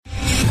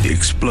The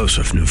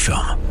explosive new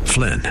film,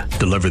 Flynn,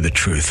 deliver the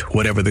truth,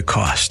 whatever the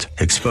cost,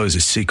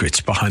 exposes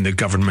secrets behind the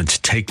government's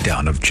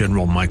takedown of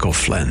General Michael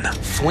Flynn.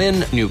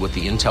 Flynn knew what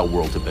the intel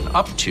world had been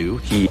up to.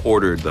 He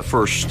ordered the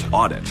first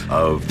audit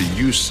of the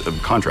use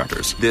of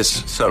contractors.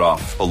 This set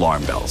off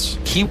alarm bells.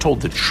 He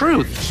told the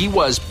truth. He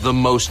was the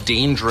most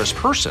dangerous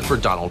person for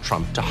Donald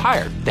Trump to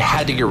hire. They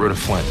had to get rid of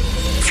Flynn.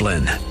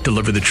 Flynn,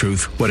 deliver the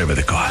truth, whatever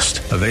the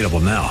cost. Available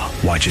now.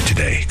 Watch it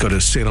today. Go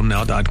to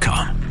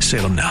salemnow.com.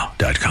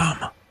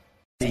 salemnow.com.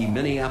 The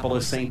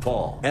Minneapolis-St.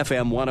 Paul,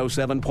 FM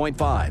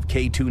 107.5,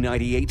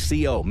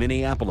 K298CO,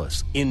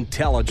 Minneapolis,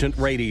 Intelligent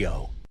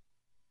Radio.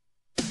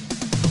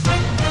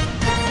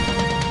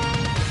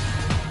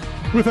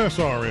 With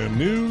SRN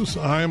News,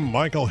 I'm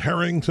Michael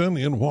Harrington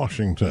in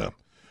Washington.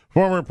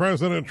 Former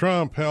President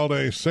Trump held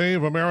a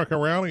Save America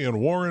rally in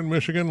Warren,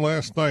 Michigan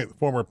last night. The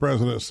former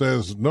president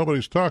says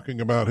nobody's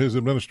talking about his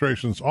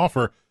administration's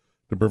offer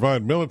to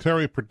provide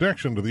military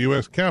protection to the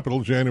U.S.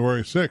 Capitol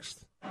January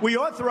 6th. We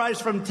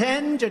authorized from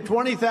 10 to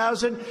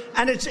 20,000,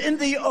 and it's in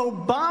the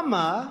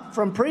Obama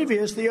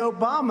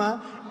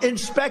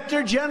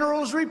Inspector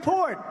General's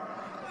report.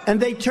 And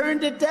they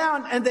turned it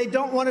down, and they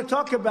don't want to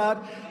talk about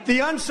it. The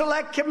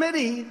Unselect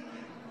Committee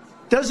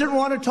doesn't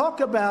want to talk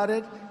about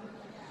it.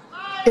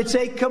 It's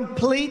a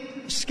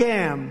complete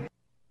scam.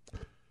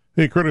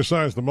 He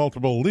criticized the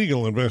multiple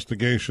legal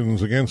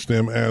investigations against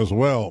him as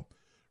well.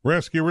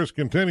 Rescuers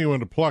continuing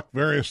to pluck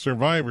various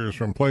survivors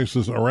from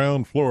places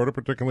around Florida,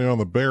 particularly on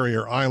the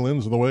barrier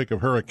islands in the wake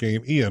of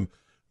Hurricane Ian.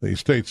 The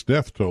state's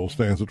death toll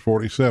stands at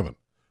 47.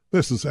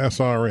 This is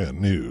SRN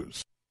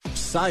News.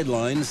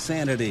 Sideline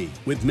Sanity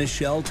with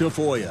Michelle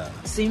Tafoya.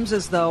 Seems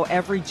as though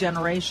every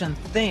generation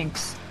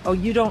thinks, oh,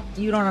 you don't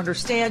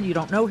understand, you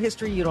don't know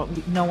history,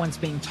 no one's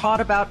being taught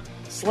about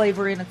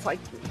slavery. And it's like,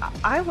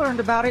 I learned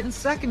about it in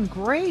second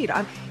grade.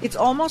 It's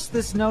almost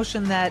this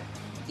notion that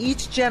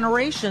each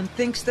generation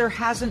thinks there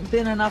hasn't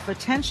been enough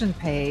attention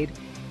paid,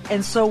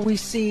 and so we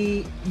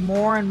see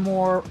more and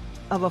more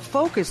of a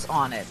focus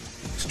on it.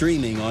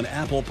 Streaming on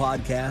Apple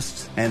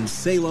Podcasts and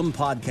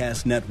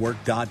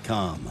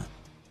SalemPodcastNetwork.com.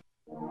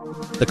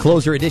 The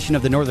closer edition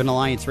of the Northern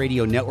Alliance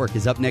Radio Network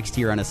is up next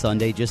here on a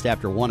Sunday just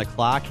after 1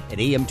 o'clock at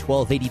AM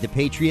 1280 The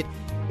Patriot.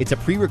 It's a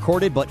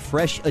pre-recorded but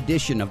fresh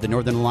edition of the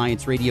Northern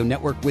Alliance Radio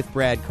Network with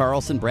Brad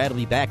Carlson. Brad will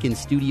be back in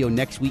studio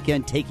next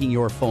weekend taking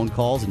your phone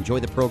calls. Enjoy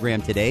the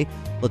program today.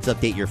 Let's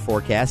update your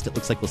forecast. It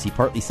looks like we'll see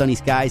partly sunny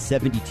skies.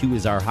 72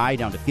 is our high,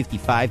 down to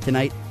 55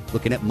 tonight.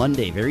 Looking at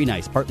Monday, very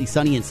nice. Partly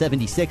sunny and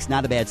 76.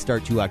 Not a bad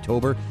start to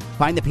October.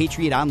 Find The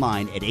Patriot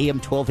online at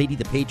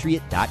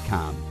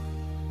am1280thepatriot.com.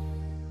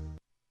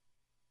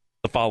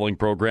 The following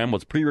program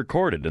was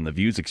pre-recorded, and the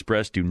views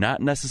expressed do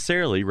not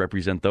necessarily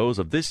represent those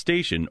of this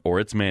station or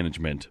its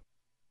management.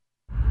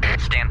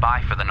 Stand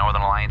by for the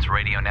Northern Alliance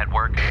Radio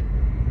Network.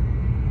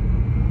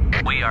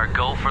 We are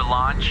go for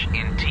launch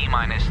in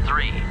T-minus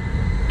 3, 2,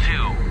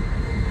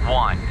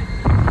 1.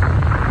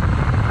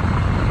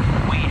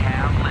 We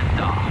have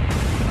liftoff.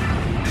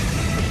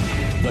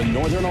 The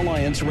Northern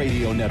Alliance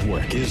Radio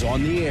Network is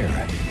on the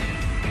air.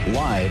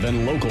 Live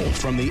and local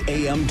from the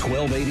AM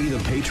 1280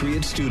 The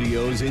Patriot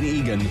Studios in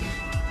Eagan,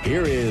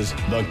 here is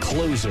the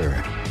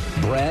closer,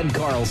 Brad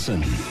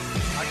Carlson.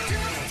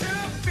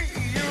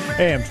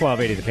 AM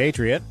 1280 The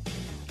Patriot.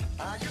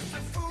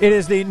 It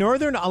is the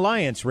Northern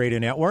Alliance Radio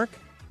Network.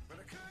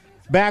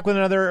 Back with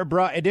another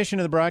edition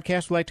of the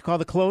broadcast we like to call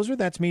The Closer.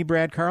 That's me,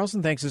 Brad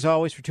Carlson. Thanks as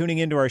always for tuning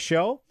into our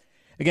show.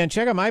 Again,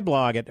 check out my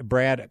blog at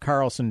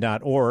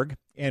bradcarlson.org.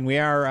 And we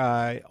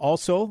are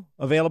also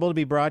available to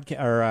be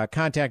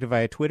contacted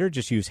via Twitter.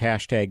 Just use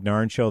hashtag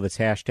NARN Show. That's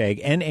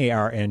hashtag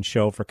NARN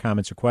Show for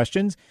comments or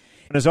questions.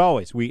 And as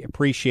always, we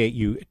appreciate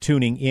you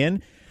tuning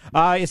in.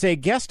 It's a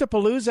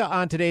guest-a-palooza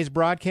on today's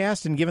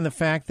broadcast, and given the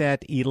fact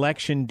that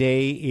Election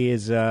Day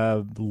is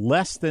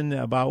less than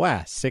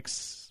about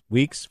 6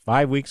 weeks,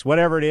 5 weeks,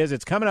 whatever it is,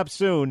 it's coming up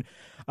soon.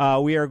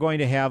 We are going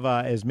to have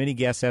as many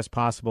guests as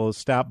possible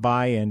stop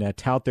by and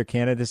tout their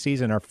candidacies.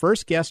 And our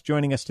first guest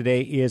joining us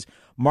today is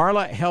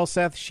Marla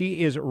Helseth.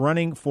 She is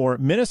running for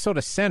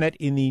Minnesota Senate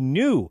in the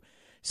new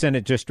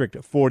Senate District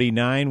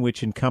 49,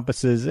 which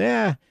encompasses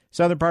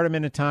southern part of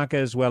Minnetonka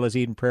as well as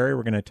Eden Prairie.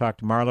 We're going to talk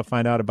to Marla,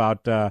 find out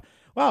about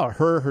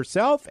her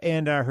herself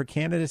and her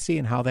candidacy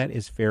and how that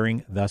is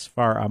faring thus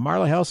far.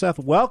 Marla Helseth,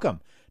 welcome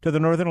to the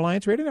Northern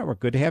Alliance Radio Network.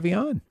 Good to have you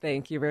on.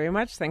 Thank you very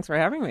much. Thanks for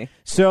having me.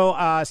 So,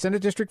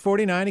 Senate District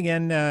 49,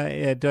 again,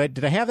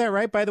 did I have that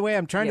right, by the way?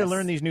 I'm trying to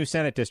learn these new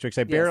Senate districts.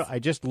 I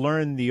just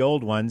learned the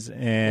old ones,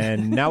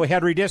 and now we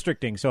had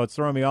redistricting, so it's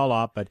throwing me all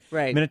off. But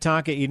right.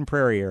 Minnetonka, Eden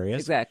Prairie areas.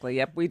 Exactly,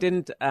 yep. We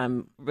didn't,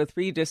 with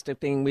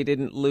redistricting, we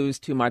didn't lose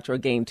too much or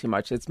gain too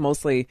much. It's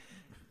mostly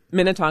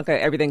Minnetonka,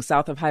 everything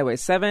south of Highway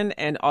 7,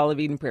 and all of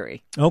Eden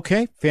Prairie.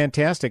 Okay,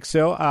 fantastic.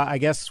 So I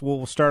guess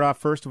we'll start off,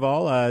 first of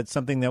all, it's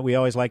something that we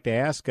always like to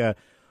ask,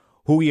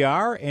 who you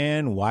are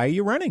and why are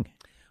you running?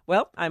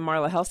 Well, I'm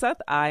Marla Helseth.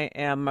 I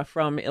am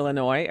from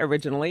Illinois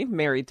originally,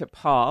 married to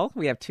Paul.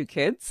 We have 2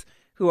 kids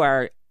who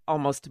are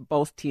almost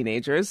both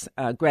teenagers,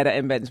 Greta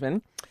and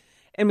Benjamin.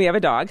 And we have a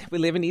dog. We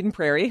live in Eden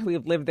Prairie.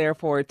 We've lived there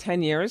for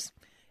 10 years.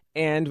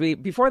 And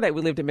before that,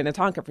 we lived in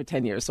Minnetonka for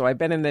 10 years. So I've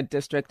been in the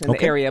district, in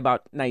the area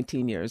about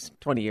 19 years,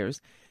 20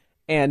 years,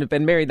 and have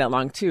been married that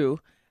long too.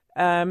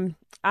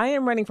 I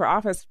am running for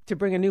office to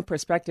bring a new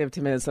perspective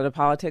to Minnesota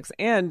politics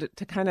and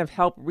to kind of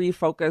help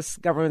refocus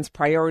government's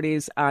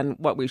priorities on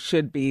what we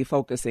should be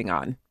focusing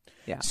on.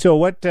 Yeah. So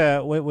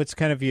what's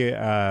kind of you?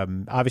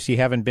 Obviously,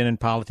 you haven't been in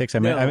politics. I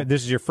mean,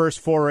 this is your first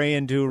foray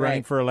into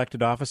running for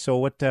elected office. So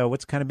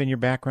what's kind of been your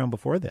background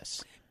before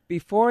this?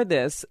 Before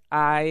this,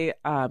 I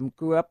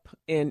grew up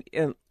in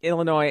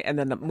Illinois and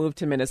then moved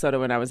to Minnesota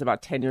when I was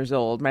about 10 years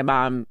old. My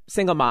mom,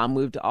 single mom,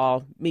 moved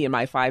me and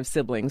my 5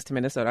 siblings to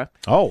Minnesota.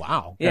 Oh,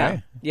 wow.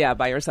 Okay. Yeah,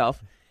 by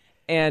herself.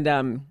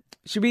 And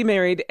she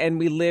remarried, and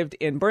we lived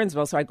in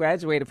Burnsville, so I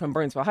graduated from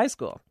Burnsville High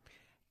School.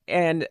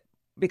 And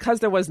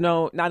because there was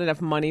not enough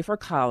money for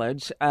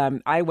college,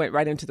 I went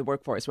right into the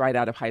workforce right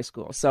out of high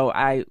school. So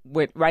I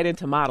went right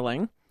into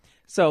modeling.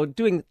 So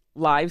doing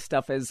live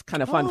stuff is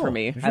kind of fun for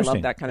me. I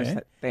love that kind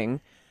of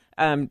thing.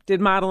 Did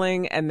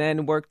modeling and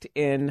then worked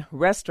in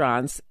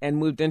restaurants and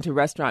moved into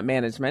restaurant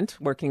management,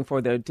 working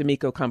for the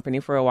D'Amico Company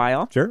for a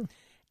while. Sure.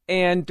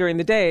 And during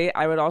the day,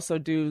 I would also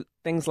do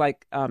things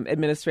like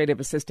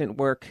administrative assistant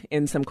work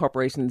in some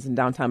corporations in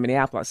downtown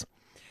Minneapolis.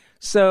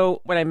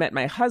 So when I met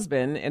my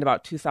husband in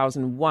about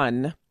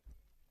 2001,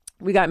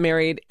 we got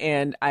married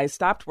and I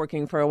stopped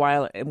working for a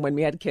while when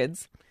we had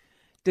kids.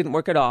 Didn't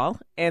work at all.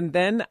 And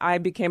then I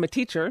became a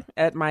teacher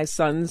at my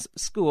son's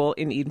school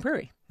in Eden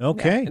Prairie.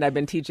 Okay. Yeah. And I've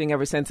been teaching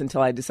ever since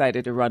until I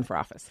decided to run for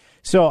office.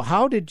 So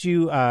how did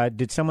you,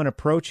 did someone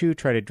approach you,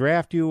 try to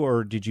draft you,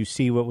 or did you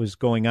see what was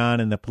going on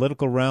in the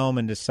political realm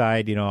and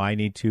decide, I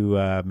need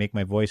to make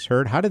my voice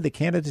heard? How did the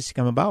candidacy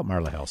come about,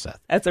 Marla Helseth?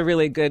 That's a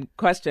really good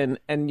question,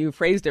 and you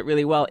phrased it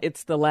really well.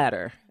 It's the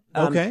latter.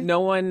 Okay. No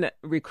one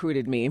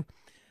recruited me.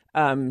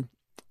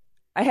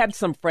 I had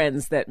some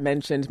friends that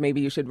mentioned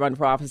maybe you should run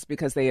for office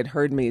because they had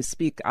heard me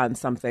speak on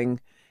something,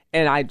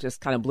 and I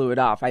just kind of blew it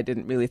off. I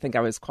didn't really think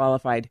I was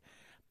qualified.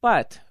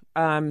 But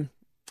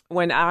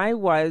when I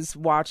was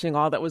watching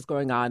all that was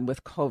going on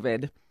with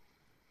COVID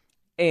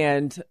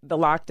and the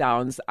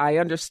lockdowns, I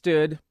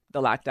understood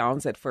the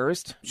lockdowns at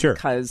first. Sure.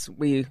 Because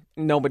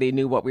nobody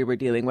knew what we were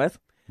dealing with.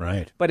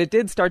 Right. But it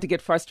did start to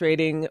get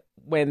frustrating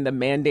when the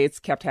mandates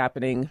kept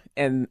happening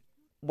and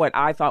what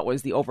I thought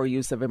was the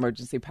overuse of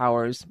emergency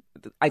powers.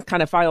 I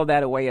kind of filed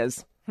that away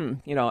as,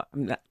 I'm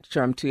not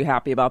sure I'm too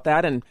happy about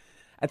that. And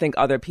I think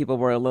other people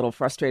were a little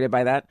frustrated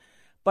by that.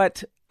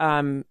 But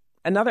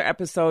another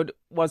episode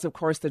was, of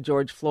course, the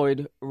George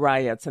Floyd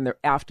riots and the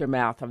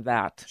aftermath of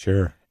that.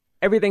 Sure.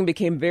 Everything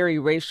became very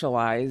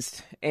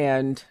racialized,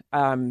 and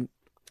the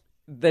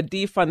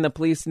defund the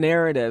police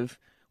narrative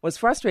was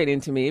frustrating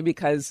to me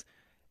because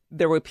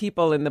there were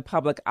people in the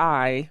public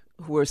eye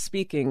who were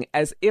speaking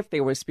as if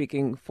they were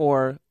speaking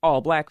for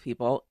all Black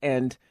people,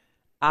 and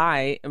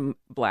I am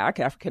Black,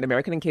 African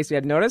American, in case you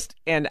hadn't noticed,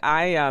 and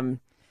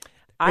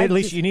at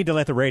least you need to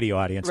let the radio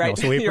audience know,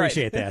 so we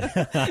appreciate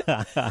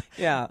that.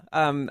 Yeah,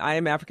 I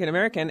am African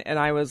American, and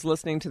I was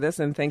listening to this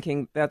and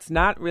thinking, that's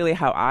not really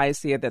how I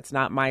see it. That's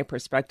not my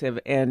perspective,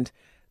 and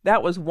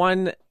that was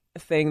one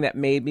thing that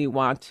made me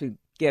want to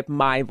get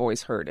my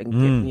voice heard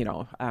and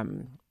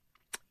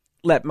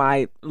let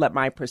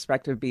my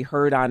perspective be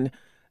heard on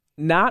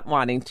not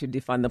wanting to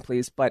defund the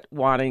police, but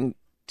wanting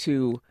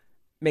to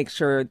make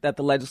sure that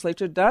the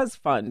legislature does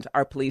fund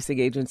our policing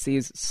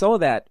agencies so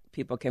that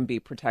people can be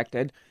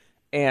protected.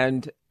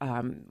 And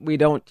we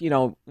don't,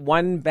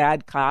 one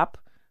bad cop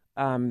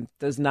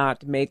does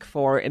not make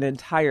for an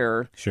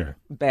entire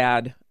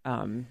bad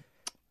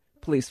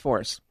police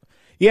force.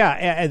 Yeah,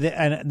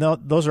 and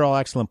those are all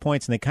excellent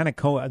points, and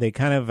they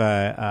kind of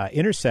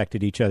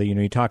intersected each other.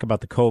 You talk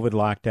about the COVID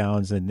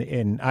lockdowns,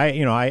 and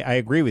I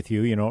agree with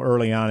you.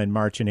 Early on in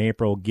March and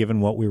April,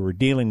 given what we were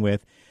dealing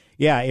with,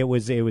 yeah, it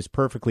was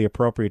perfectly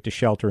appropriate to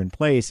shelter in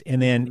place.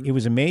 And then it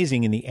was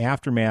amazing in the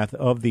aftermath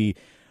of the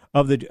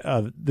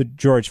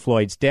George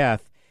Floyd's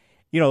death.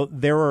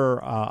 There were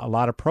a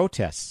lot of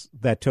protests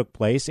that took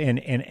place,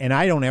 and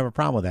I don't have a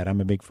problem with that. I'm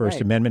a big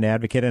First Amendment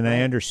advocate, and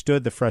I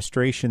understood the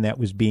frustration that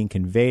was being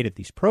conveyed at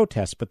these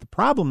protests. But the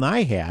problem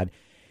I had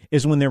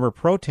is when there were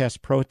protests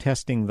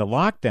protesting the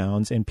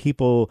lockdowns and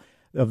people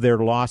of their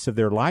loss of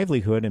their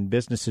livelihood and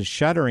businesses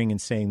shuttering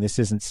and saying this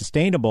isn't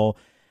sustainable,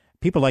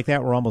 people like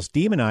that were almost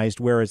demonized,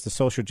 whereas the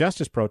social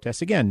justice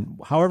protests, again,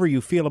 however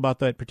you feel about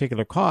that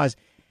particular cause,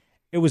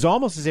 it was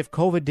almost as if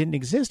COVID didn't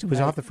exist. It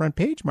was off the front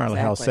page, Marla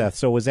Helseth.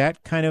 So was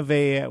that kind of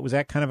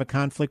a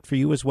conflict for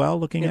you as well,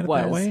 looking at it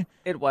that way?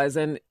 It was,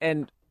 and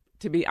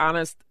to be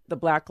honest, the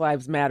Black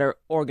Lives Matter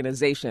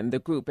organization, the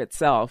group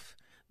itself,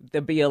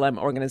 the BLM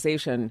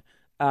organization,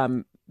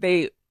 I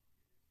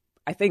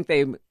think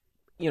they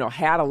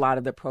had a lot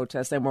of the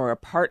protests and were a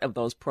part of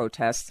those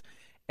protests,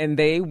 and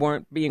they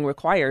weren't being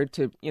required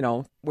to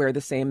wear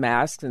the same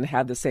masks and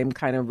have the same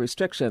kind of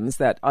restrictions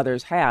that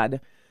others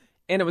had.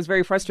 And it was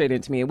very frustrating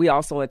to me. We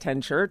also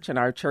attend church, and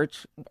our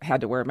church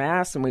had to wear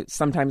masks, and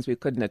sometimes we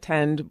couldn't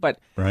attend. But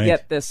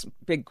yet this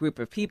big group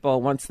of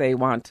people, once they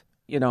want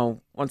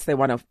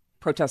to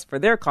protest for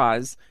their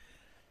cause,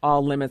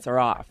 all limits are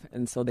off,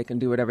 and so they can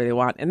do whatever they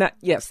want. And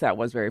that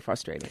was very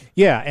frustrating.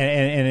 Yeah,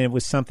 and it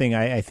was something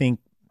I think,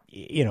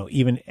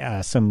 even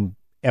some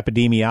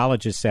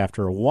epidemiologists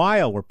after a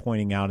while were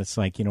pointing out, it's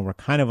like, we're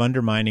kind of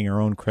undermining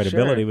our own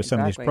credibility with some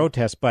of these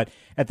protests. But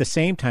at the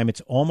same time, it's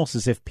almost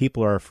as if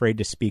people are afraid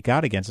to speak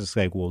out against it. It's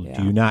like, well,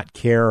 do you not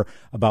care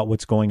about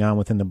what's going on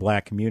within the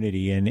black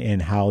community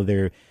and how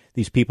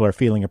these people are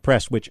feeling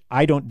oppressed, which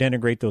I don't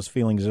denigrate those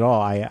feelings at all.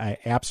 I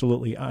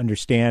absolutely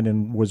understand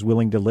and was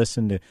willing to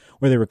listen to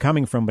where they were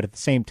coming from. But at the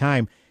same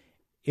time,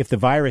 if the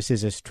virus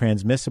is as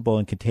transmissible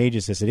and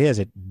contagious as it is,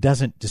 it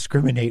doesn't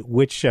discriminate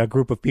which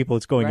group of people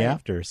it's going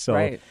after. So,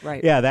 right.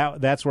 Yeah,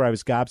 that's where I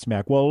was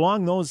gobsmacked. Well,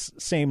 along those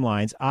same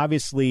lines,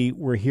 obviously,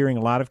 we're hearing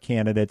a lot of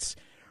candidates,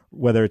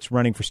 whether it's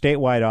running for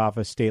statewide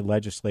office, state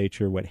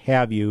legislature, what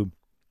have you,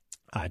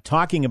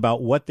 talking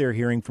about what they're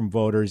hearing from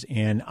voters.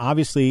 And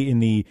obviously, in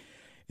the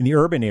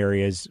urban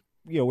areas,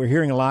 we're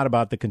hearing a lot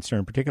about the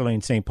concern, particularly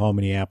in St. Paul,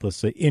 Minneapolis,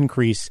 the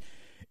increase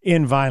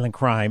in violent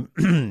crime.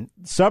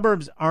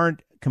 Suburbs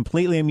aren't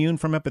completely immune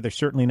from it, but they're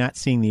certainly not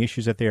seeing the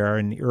issues that they are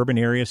in the urban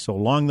areas. So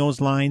along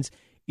those lines,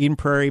 Eden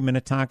Prairie,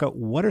 Minnetonka,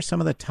 what are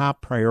some of the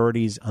top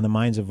priorities on the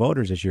minds of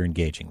voters as you're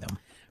engaging them?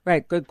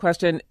 Right. Good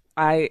question.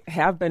 I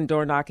have been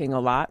door knocking a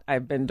lot.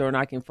 I've been door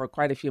knocking for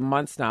quite a few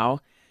months now.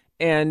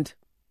 And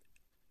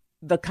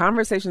the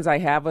conversations I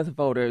have with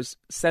voters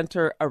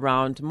center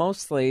around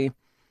mostly,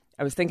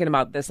 I was thinking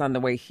about this on the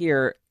way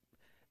here,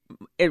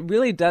 it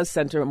really does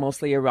center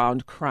mostly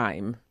around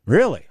crime.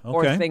 Really?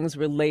 Okay. Or things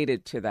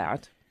related to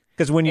that.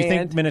 Because when you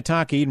think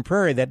Minnetonka, Eden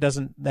Prairie, that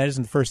isn't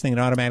the first thing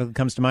that automatically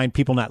comes to mind,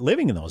 people not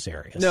living in those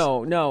areas.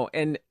 No.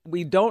 And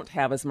we don't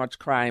have as much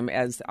crime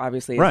as,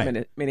 obviously,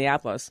 as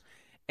Minneapolis.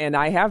 And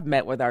I have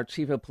met with our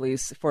chief of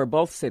police for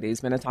both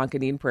cities, Minnetonka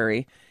and Eden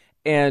Prairie.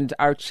 And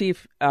our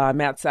chief,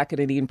 Matt Sackett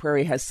in Eden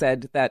Prairie, has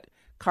said that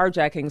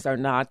carjackings are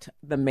not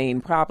the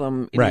main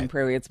problem in Eden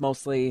Prairie. It's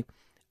mostly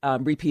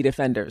repeat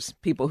offenders,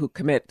 people who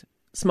commit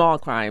small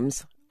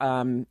crimes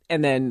and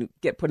then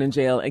get put in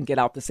jail and get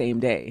out the same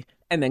day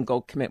and then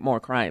go commit more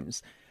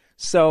crimes.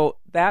 So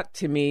that,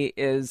 to me,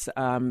 is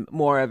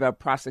more of a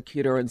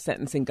prosecutor and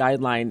sentencing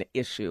guideline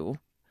issue.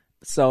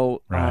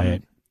 So,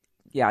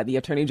 the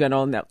Attorney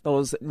General, and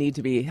those need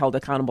to be held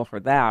accountable for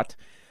that.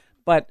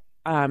 But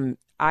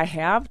I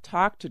have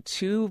talked to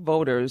two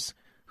voters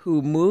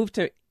who moved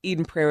to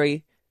Eden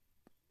Prairie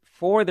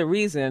for the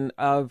reason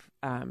of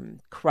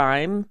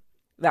crime.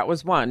 That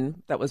was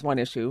one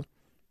issue.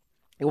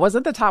 It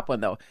wasn't the top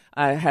one, though.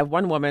 I have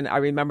one woman I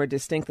remember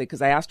distinctly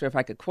because I asked her if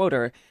I could quote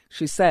her.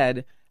 She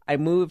said, I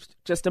moved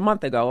just a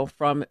month ago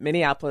from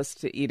Minneapolis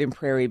to Eden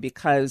Prairie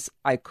because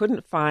I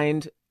couldn't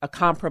find a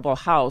comparable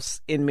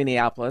house in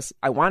Minneapolis.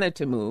 I wanted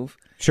to move.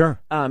 Sure.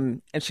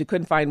 And she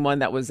couldn't find one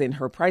that was in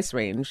her price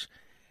range.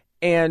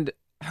 And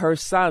her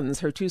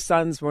two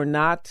sons were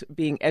not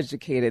being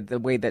educated the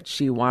way that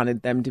she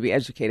wanted them to be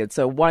educated.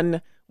 So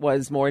one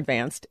was more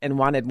advanced and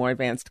wanted more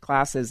advanced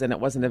classes, and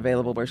it wasn't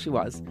available where she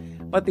was.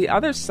 But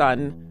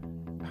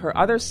her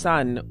other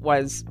son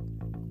was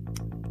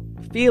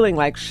feeling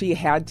like he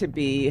had to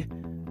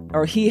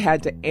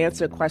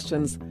answer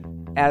questions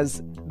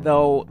as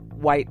though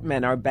white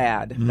men are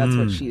bad. That's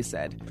what she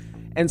said.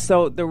 And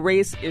so the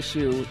race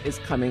issue is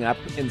coming up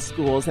in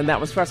schools, and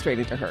that was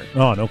frustrating to her.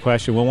 Oh, no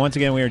question. Well, once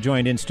again, we are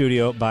joined in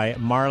studio by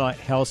Marla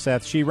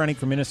Helseth. She's running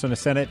for Minnesota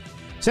Senate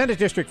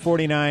District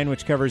 49,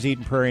 which covers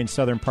Eden Prairie and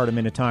southern part of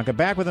Minnetonka.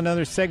 Back with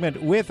another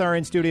segment with our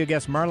in-studio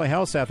guest, Marla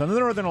Helseth, on the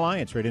Northern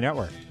Alliance Radio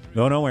Network.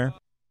 Go nowhere.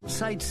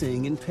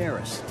 Sightseeing in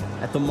Paris,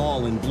 at the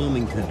mall in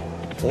Bloomington,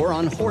 or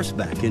on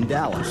horseback in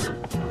Dallas.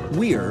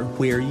 We're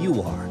where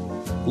you are.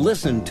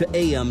 Listen to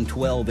AM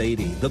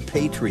 1280, The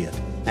Patriot,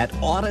 at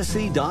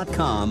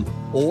Odyssey.com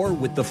or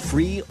with the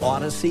free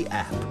Odyssey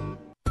app.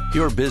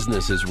 Your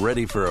business is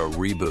ready for a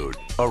reboot,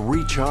 a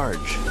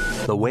recharge.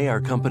 The way our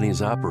companies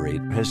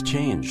operate has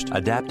changed.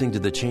 Adapting to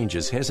the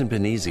changes hasn't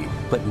been easy,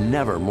 but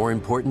never more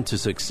important to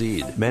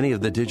succeed. Many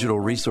of the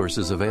digital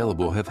resources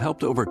available have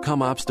helped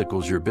overcome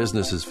obstacles your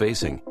business is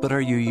facing. But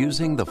are you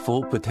using the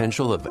full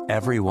potential of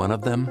every one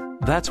of them?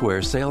 That's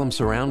where Salem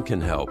Surround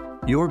can help.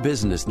 Your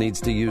business needs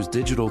to use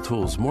digital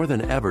tools more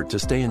than ever to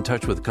stay in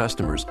touch with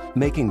customers,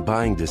 making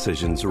buying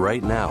decisions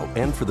right now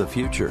and for the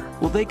future.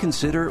 Will they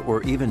consider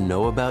or even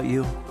know about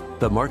you?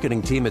 The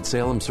marketing team at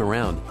Salem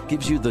Surround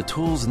gives you the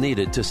tools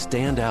needed to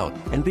stand out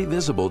and be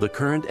visible to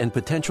current and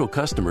potential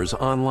customers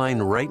online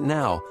right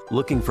now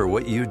looking for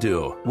what you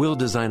do. We'll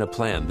design a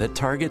plan that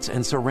targets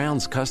and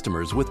surrounds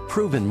customers with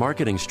proven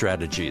marketing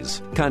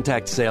strategies.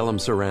 Contact Salem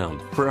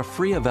Surround for a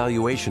free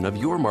evaluation of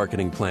your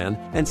marketing plan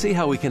and see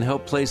how we can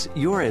help place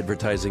your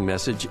advertising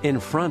message in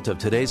front of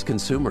today's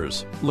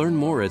consumers. Learn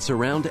more at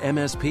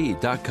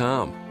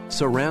surroundmsp.com.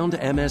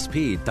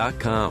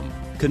 Surroundmsp.com.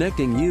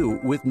 Connecting you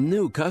with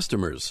new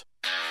customers.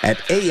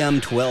 At AM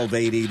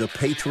 1280,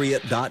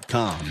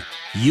 thepatriot.com,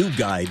 you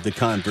guide the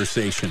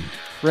conversation.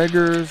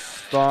 Prager's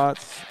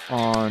thoughts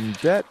on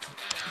debt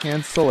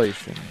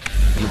cancellation.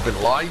 You've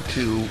been lied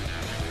to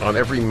on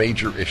every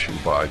major issue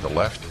by the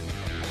left,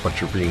 but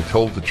you're being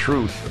told the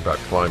truth about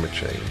climate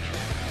change.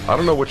 I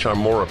don't know which I'm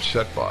more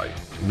upset by.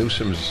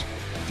 Newsom's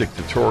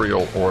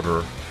dictatorial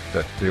order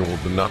that there will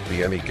not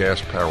be any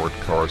gas-powered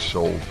cars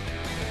sold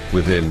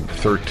within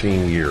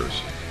 13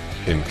 years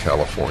in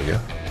California,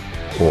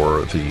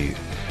 or the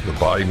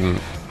Biden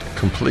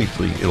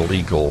completely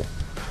illegal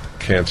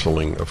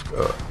canceling of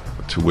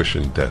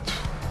tuition debts.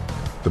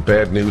 The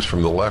bad news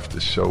from the left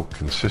is so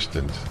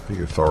consistent. The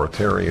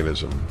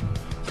authoritarianism,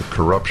 the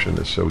corruption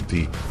is so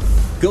deep.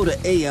 Go to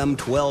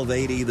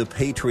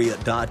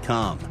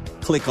am1280thepatriot.com,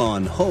 click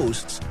on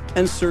Hosts,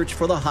 and search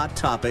for the hot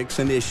topics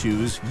and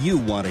issues you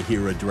want to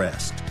hear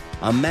addressed.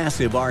 A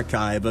massive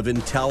archive of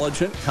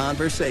intelligent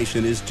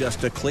conversation is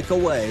just a click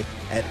away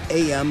at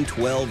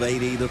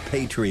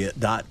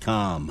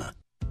am1280thepatriot.com.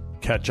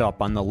 Catch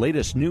up on the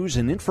latest news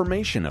and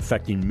information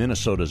affecting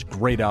Minnesota's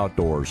great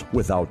outdoors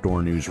with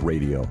Outdoor News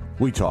Radio.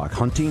 We talk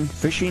hunting,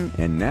 fishing,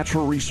 and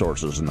natural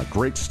resources in the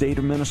great state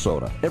of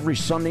Minnesota every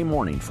Sunday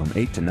morning from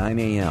 8 to 9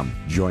 a.m.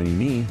 Joining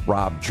me,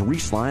 Rob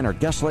Drieslein, our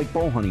guest lake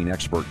bow hunting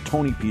expert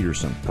Tony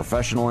Peterson,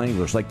 professional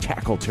anglers like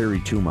Tackle Terry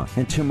Tuma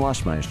and Tim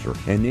Lesmeister,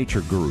 and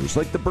nature gurus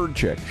like the Bird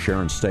Chick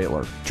Sharon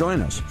Statler.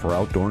 Join us for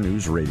Outdoor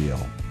News Radio.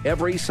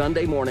 Every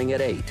Sunday morning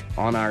at 8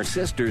 on our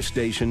sister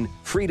station,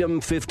 Freedom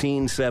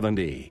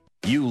 1570.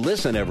 You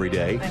listen every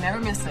day. I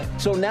never miss it.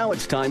 So now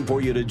it's time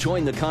for you to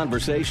join the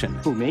conversation.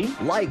 Who, me?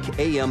 Like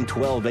AM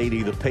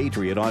 1280 The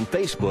Patriot on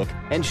Facebook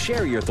and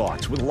share your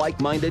thoughts with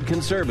like-minded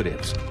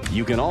conservatives.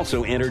 You can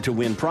also enter to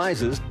win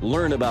prizes,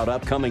 learn about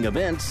upcoming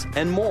events,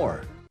 and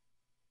more.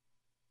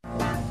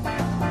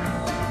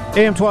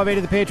 AM 1280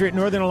 The Patriot,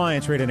 Northern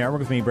Alliance Radio Network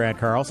with me, Brad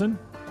Carlson.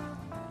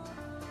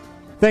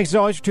 Thanks as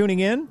always for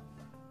tuning in.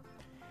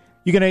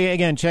 You can,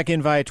 again, check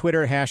in via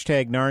Twitter,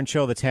 hashtag NARN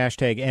Show. That's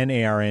hashtag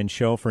NARN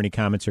Show for any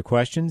comments or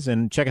questions.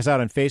 And check us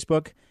out on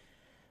Facebook.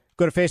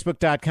 Go to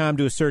Facebook.com,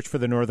 do a search for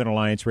the Northern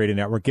Alliance Radio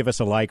Network. Give us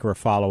a like or a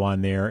follow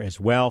on there as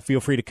well. Feel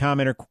free to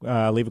comment or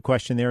leave a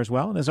question there as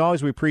well. And as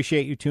always, we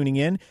appreciate you tuning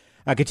in.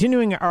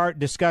 Continuing our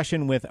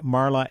discussion with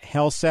Marla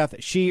Helseth.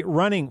 She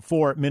running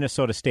for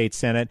Minnesota State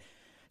Senate.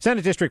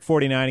 Senate District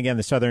 49, again,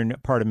 the southern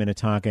part of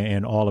Minnetonka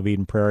and all of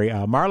Eden Prairie.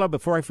 Marla,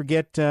 before I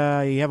forget,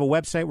 you have a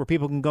website where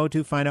people can go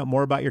to find out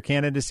more about your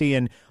candidacy.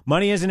 And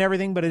money isn't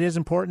everything, but it is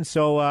important.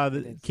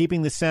 So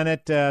keeping the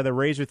Senate, the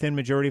razor-thin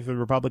majority for the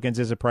Republicans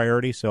is a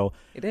priority. So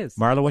it is.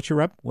 Marla, what's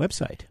your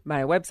website?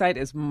 My website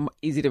is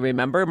easy to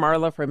remember,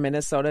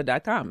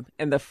 marlafromminnesota.com.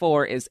 And the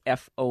 4 is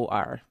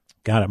FOR.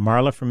 Got it.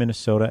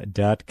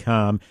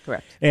 MarlaFromMinnesota.com.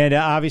 Correct. And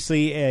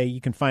obviously,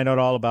 you can find out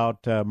all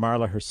about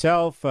Marla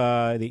herself,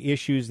 the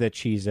issues that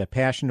she's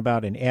passionate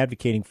about and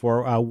advocating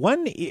for.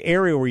 One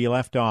area where you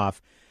left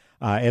off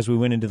as we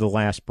went into the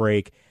last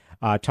break,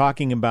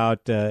 talking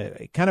about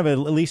kind of at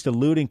least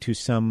alluding to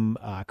some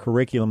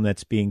curriculum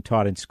that's being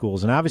taught in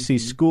schools. And obviously,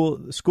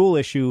 school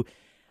issue,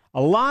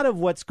 a lot of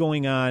what's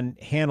going on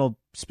handled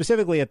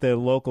specifically at the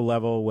local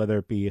level, whether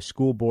it be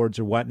school boards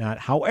or whatnot.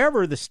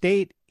 However, the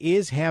state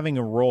is having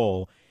a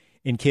role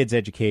in kids'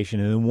 education.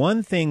 And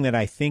one thing that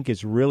I think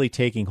is really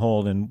taking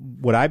hold, and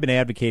what I've been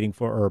advocating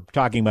for, or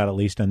talking about at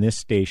least on this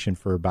station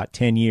for about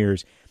 10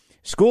 years,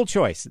 school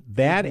choice.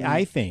 That,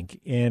 I think,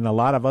 and a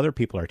lot of other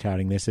people are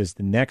touting this as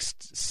the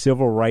next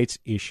civil rights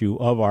issue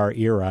of our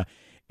era.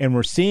 And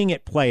we're seeing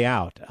it play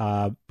out,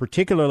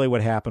 particularly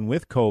what happened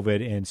with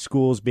COVID and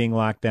schools being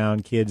locked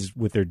down, kids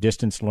with their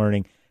distance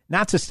learning.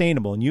 Not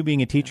sustainable. And you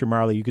being a teacher,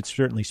 Marla, you could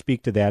certainly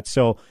speak to that.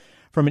 So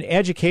from an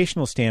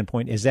educational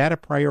standpoint, is that a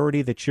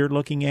priority that you're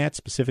looking at,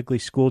 specifically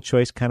school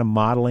choice kind of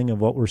modeling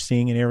of what we're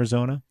seeing in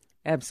Arizona?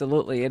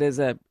 Absolutely. It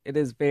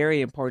is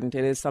very important.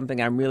 It is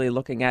something I'm really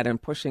looking at and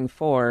pushing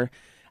for.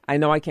 I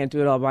know I can't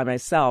do it all by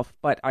myself,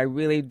 but I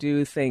really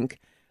do think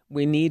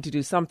we need to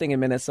do something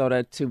in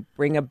Minnesota to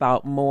bring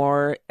about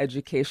more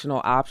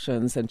educational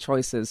options and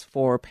choices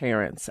for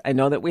parents. I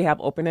know that we have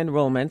open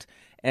enrollment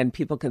and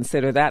people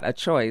consider that a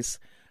choice,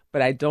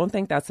 but I don't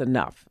think that's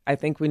enough. I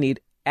think we need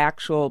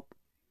actual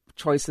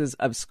choices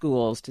of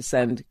schools to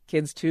send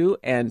kids to,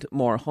 and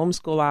more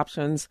homeschool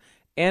options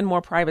and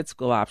more private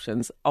school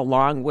options,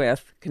 along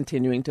with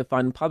continuing to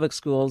fund public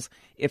schools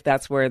if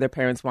that's where their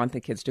parents want the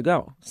kids to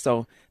go.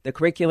 So the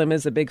curriculum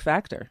is a big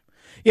factor.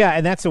 Yeah,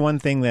 and that's the one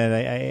thing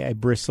that I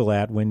bristle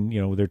at when,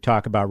 they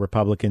talk about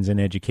Republicans in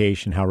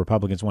education, how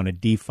Republicans want to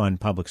defund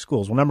public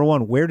schools. Well, number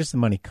one, where does the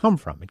money come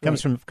from? It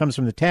comes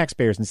from the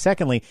taxpayers. And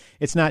secondly,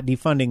 it's not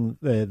defunding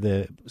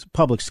the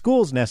public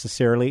schools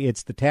necessarily.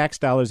 It's the tax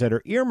dollars that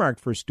are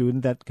earmarked for a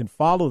student that can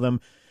follow them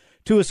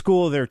to a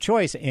school of their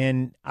choice.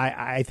 And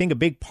I think a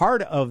big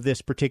part of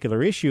this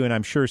particular issue, and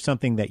I'm sure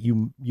something that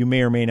you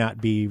may or may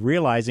not be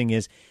realizing,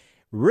 is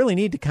we really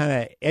need to kind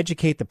of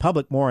educate the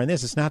public more on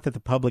this. It's not that the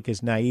public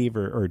is naive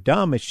or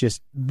dumb. It's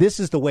just this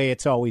is the way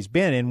it's always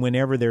been. And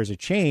whenever there's a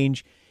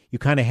change, you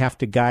kind of have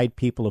to guide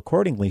people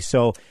accordingly.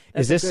 So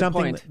is this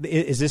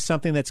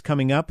something that's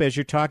coming up as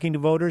you're talking to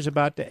voters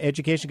about the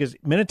education? Because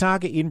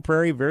Minnetonka, Eden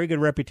Prairie, very good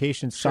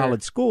reputation,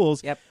 solid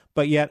schools. Yep.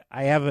 But yet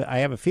I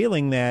have a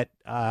feeling that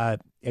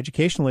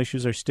educational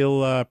issues are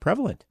still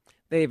prevalent.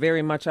 They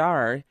very much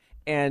are.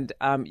 And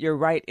you're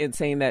right in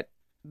saying that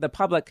the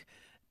public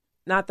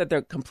not that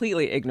they're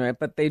completely ignorant,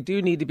 but they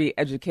do need to be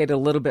educated a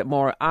little bit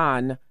more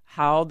on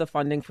how the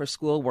funding for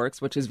school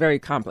works, which is very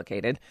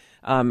complicated.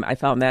 I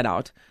found that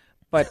out.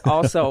 But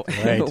also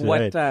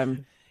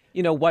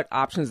what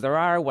options there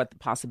are, what the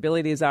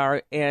possibilities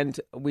are, and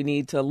we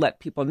need to let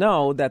people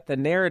know that the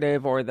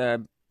narrative or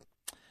the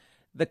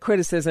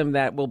criticism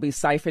that we'll be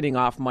siphoning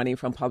off money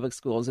from public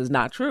schools is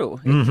not true.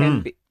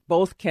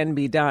 Both can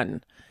be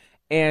done.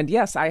 And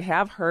yes, I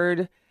have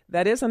heard,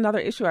 that is another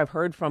issue I've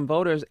heard from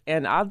voters,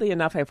 and oddly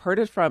enough, I've heard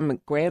it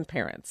from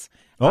grandparents.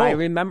 Oh. I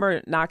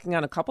remember knocking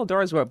on a couple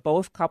doors where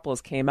both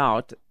couples came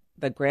out,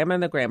 the grandma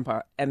and the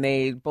grandpa, and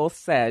they both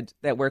said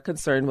that we're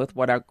concerned with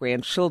what our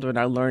grandchildren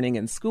are learning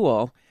in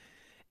school.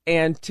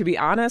 And to be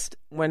honest,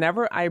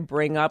 whenever I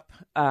bring up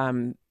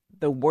the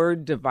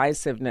word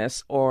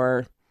divisiveness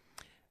or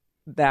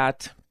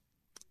that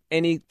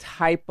any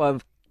type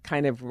of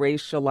kind of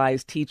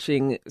racialized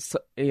teaching,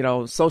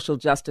 social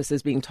justice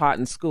is being taught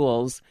in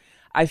schools,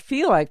 I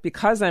feel like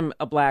because I'm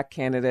a Black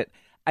candidate,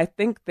 I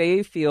think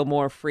they feel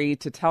more free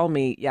to tell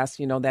me, yes,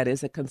 that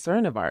is a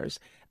concern of ours.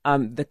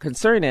 The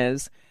concern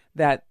is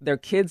that their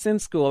kids in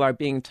school are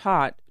being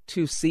taught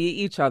to see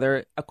each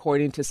other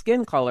according to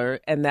skin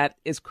color, and that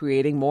is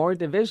creating more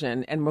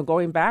division, and we're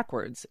going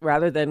backwards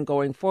rather than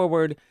going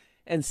forward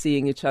and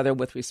seeing each other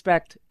with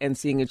respect and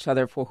seeing each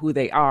other for who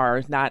they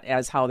are, not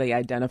as how they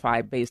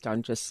identify based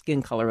on just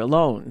skin color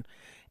alone.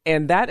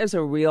 And that is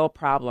a real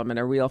problem and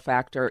a real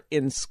factor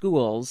in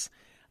schools,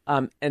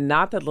 and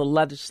not that the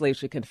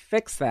legislature can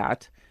fix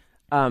that,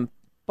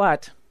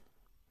 but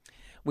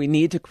we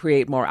need to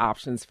create more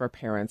options for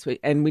parents,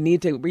 and we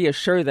need to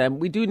reassure them.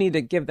 We do need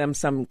to give them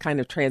some kind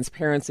of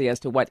transparency as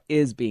to what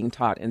is being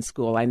taught in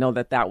school. I know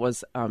that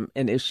was an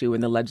issue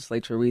in the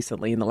legislature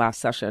recently in the last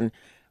session.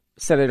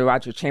 Senator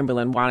Roger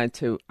Chamberlain wanted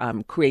to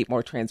create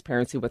more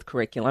transparency with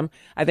curriculum.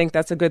 I think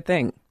that's a good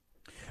thing.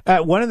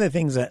 One of the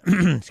things that,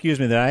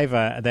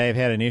 that I've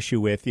had an issue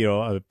with,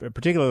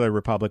 particularly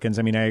Republicans.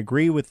 I mean, I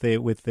agree with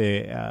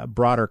the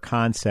broader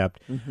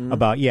concept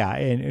about,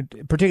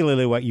 and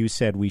particularly what you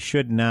said. We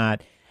should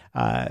not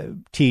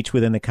teach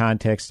within the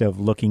context of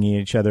looking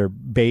at each other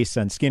based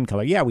on skin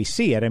color. Yeah, we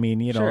see it. I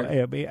mean,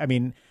 sure.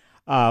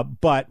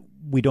 But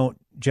we don't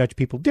judge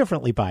people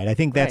differently by it. I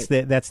think that's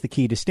the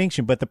key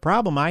distinction. But the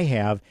problem I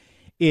have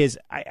is,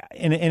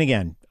 and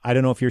again, I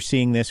don't know if you're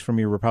seeing this from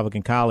your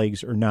Republican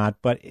colleagues or not,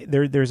 but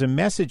there's a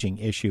messaging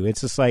issue.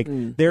 It's just like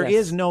there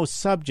is no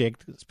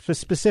subject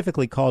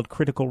specifically called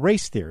critical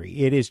race theory.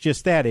 It is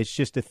just that. It's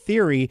just a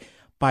theory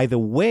by the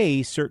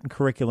way certain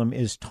curriculum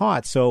is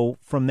taught. So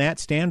from that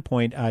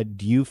standpoint,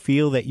 do you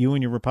feel that you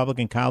and your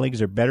Republican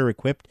colleagues are better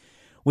equipped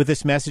with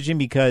this messaging?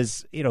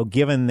 Because,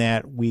 given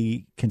that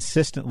we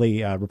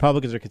consistently,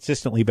 Republicans are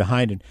consistently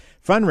behind in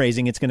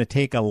fundraising, it's going to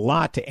take a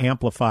lot to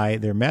amplify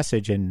their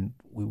message, and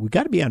we've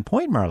got to be on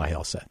point, Marla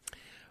Helseth.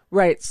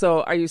 Right.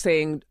 So are you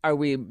saying, are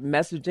we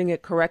messaging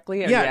it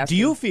correctly? Yeah. Do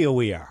you feel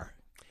we are?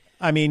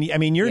 I mean,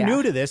 you're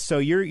new to this, so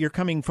you're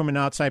coming from an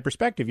outside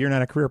perspective. You're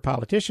not a career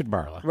politician,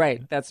 Marla.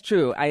 Right. That's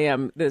true. I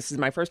am. This is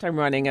my first time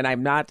running, and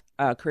I'm not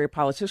a career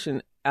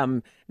politician.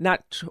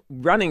 Not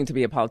running to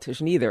be a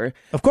politician either.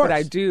 Of course. But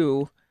I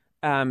do.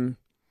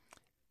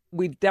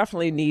 We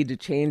definitely need to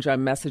change our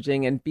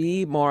messaging and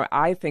be more,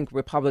 I think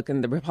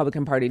the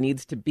Republican Party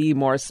needs to be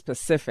more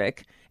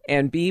specific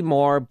and be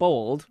more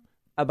bold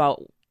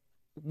about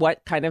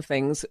what kind of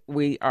things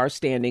we are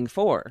standing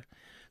for.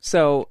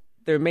 So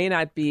there may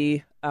not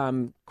be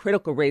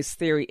critical race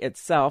theory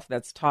itself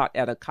that's taught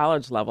at a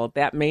college level.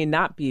 That may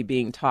not be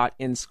being taught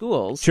in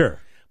schools. Sure.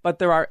 But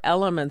there are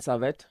elements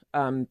of it.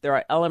 There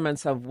are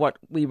elements of what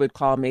we would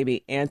call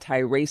maybe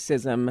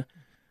anti-racism.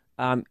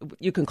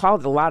 You can call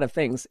it a lot of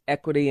things,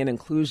 equity and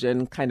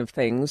inclusion kind of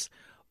things.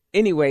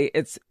 Anyway,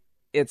 it's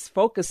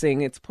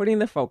putting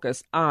the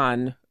focus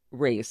on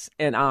race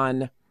and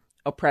on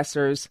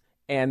oppressors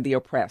and the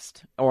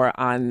oppressed, or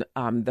on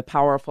the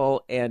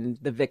powerful and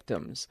the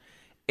victims.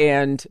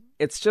 And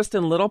it's just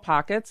in little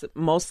pockets.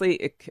 Mostly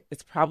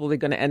it's probably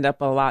going to end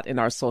up a lot in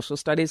our social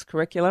studies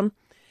curriculum.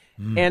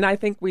 And I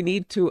think we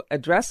need to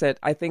address it.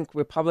 I think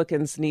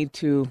Republicans need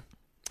to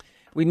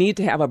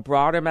have a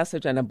broader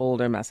message and a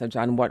bolder message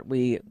on what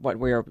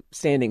we're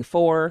standing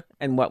for,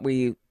 and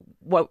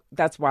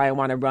that's why I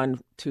want to run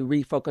to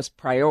refocus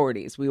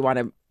priorities. We want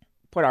to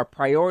put our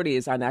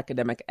priorities on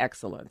academic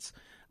excellence,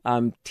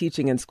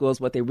 teaching in schools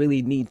what they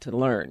really need to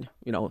learn,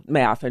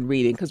 math and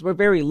reading, because we're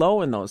very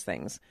low in those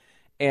things.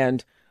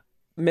 And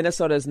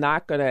Minnesota is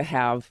not going to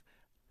have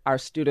our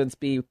students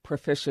be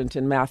proficient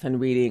in math and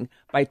reading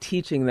by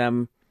teaching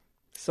them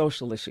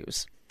social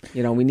issues.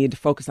 We need to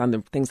focus on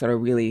the things that are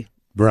really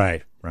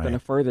right. going to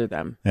further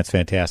them. That's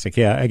fantastic.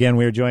 Yeah. Again,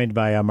 we are joined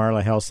by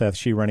Marla Helseth.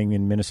 She running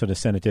in Minnesota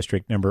Senate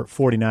District number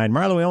 49.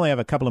 Marla, we only have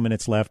a couple of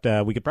minutes left.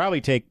 We could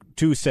probably take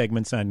two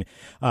segments on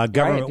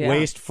government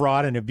waste,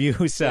 fraud, and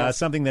abuse,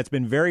 something that's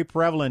been very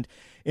prevalent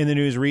in the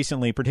news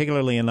recently,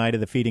 particularly in light of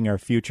the Feeding Our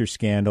Future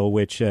scandal,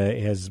 which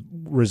has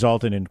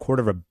resulted in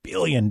 $250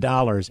 million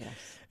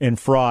and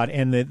fraud.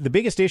 And the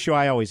biggest issue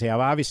I always have,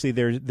 obviously,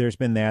 there's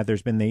been that.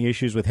 There's been the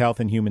issues with Health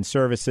and Human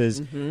Services,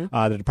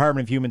 the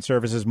Department of Human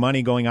Services,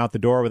 money going out the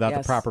door without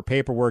the proper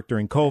paperwork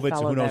during COVID,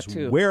 so who knows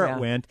where it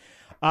went.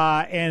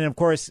 And, of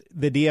course,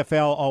 the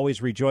DFL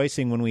always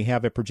rejoicing when we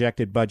have a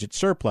projected budget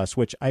surplus,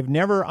 which I've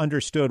never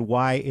understood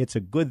why it's a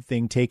good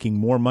thing taking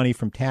more money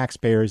from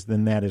taxpayers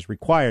than that is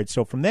required.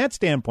 So from that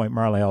standpoint,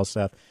 Marla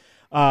Helseth,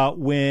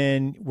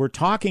 when we're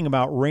talking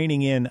about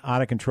reining in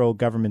out-of-control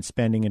government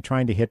spending and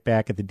trying to hit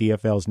back at the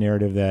DFL's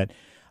narrative that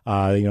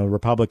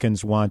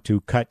Republicans want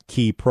to cut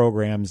key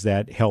programs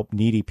that help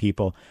needy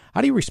people,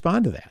 how do you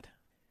respond to that?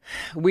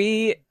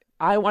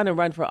 I want to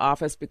run for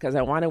office because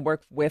I want to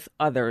work with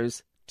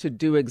others to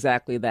do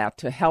exactly that,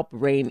 to help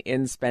rein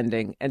in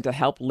spending and to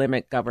help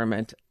limit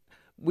government.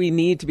 We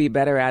need to be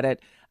better at it.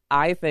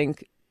 I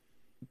think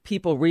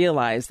people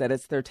realize that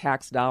it's their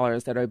tax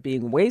dollars that are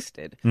being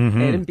wasted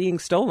and being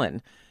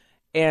stolen.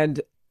 And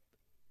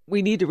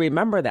we need to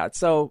remember that.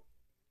 So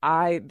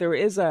there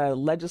is a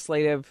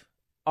legislative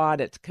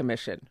audit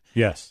commission.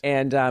 Yes.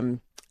 And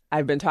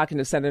I've been talking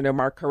to Senator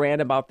Mark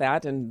Coran about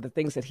that and the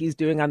things that he's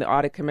doing on the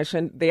audit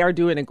commission. They are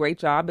doing a great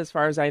job as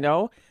far as I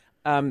know.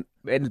 And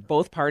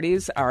both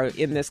parties are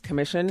in this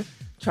commission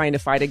trying to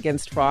fight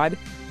against fraud.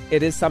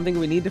 It is something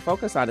we need to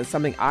focus on. It's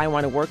something I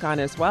want to work on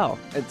as well.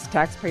 It's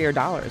taxpayer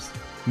dollars.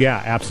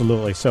 Yeah,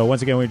 absolutely. So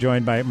once again, we're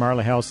joined by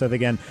Marla Helseth.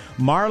 Again,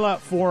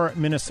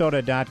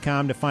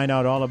 marlaforminnesota.com to find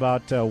out all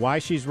about why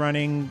she's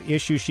running,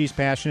 issues she's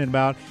passionate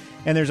about.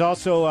 And there's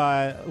also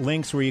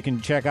links where you can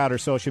check out her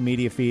social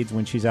media feeds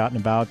when she's out and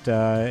about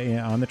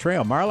on the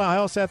trail. Marla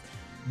Helseth,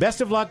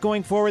 best of luck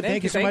going forward.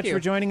 Thank you so much for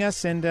joining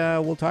us, and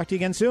we'll talk to you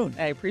again soon.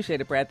 I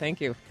appreciate it, Brad.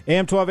 Thank you.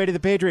 AM 1280 The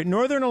Patriot,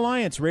 Northern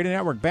Alliance Radio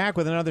Network, back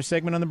with another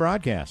segment on the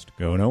broadcast.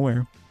 Go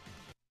nowhere.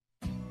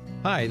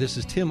 Hi, this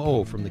is Tim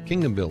O. from the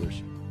Kingdom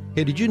Builders.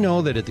 Hey, did you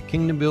know that at the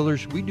Kingdom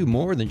Builders, we do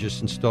more than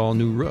just install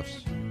new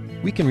roofs?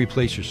 We can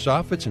replace your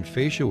soffits and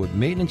fascia with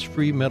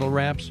maintenance-free metal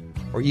wraps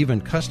or even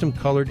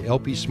custom-colored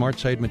LP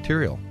SmartSide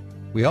material.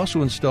 We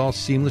also install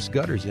seamless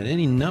gutters in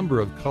any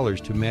number of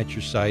colors to match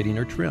your siding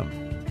or trim.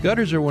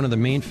 Gutters are one of the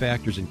main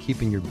factors in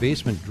keeping your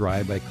basement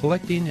dry by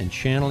collecting and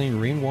channeling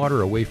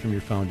rainwater away from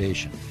your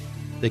foundation.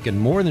 They can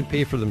more than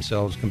pay for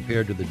themselves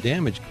compared to the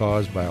damage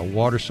caused by a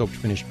water-soaked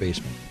finished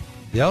basement.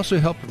 They also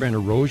help prevent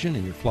erosion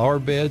in your flower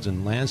beds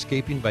and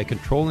landscaping by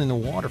controlling the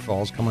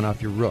waterfalls coming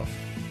off your roof.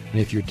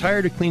 And if you're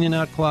tired of cleaning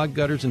out clogged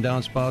gutters and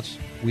downspouts,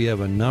 we have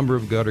a number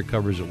of gutter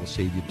covers that will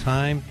save you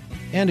time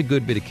and a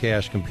good bit of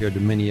cash compared to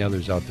many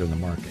others out there in the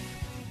market.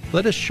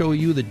 Let us show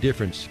you the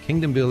difference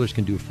Kingdom Builders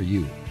can do for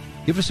you.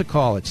 Give us a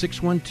call at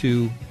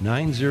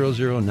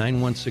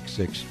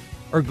 612-900-9166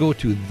 or go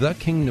to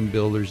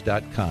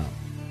thekingdombuilders.com.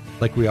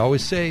 Like we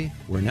always say,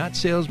 we're not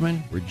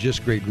salesmen, we're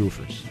just great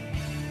roofers.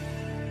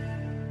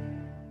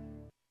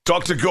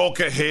 Dr.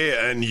 Gorka here,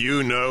 and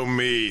you know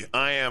me.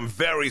 I am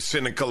very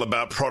cynical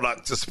about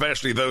products,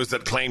 especially those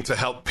that claim to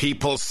help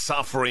people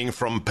suffering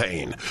from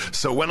pain.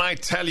 So when I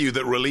tell you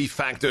that Relief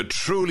Factor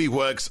truly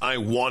works, I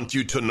want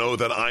you to know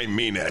that I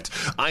mean it.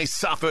 I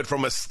suffered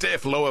from a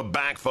stiff lower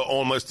back for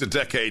almost a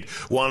decade,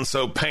 one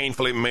so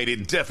painful it made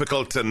it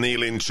difficult to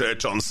kneel in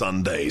church on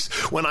Sundays.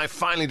 When I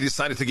finally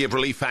decided to give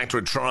Relief Factor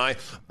a try,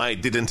 I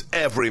didn't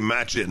ever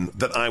imagine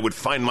that I would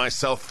find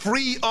myself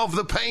free of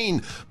the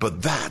pain.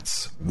 But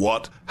that's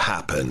what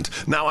happened.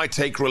 Now I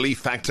take Relief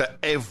Factor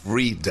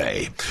every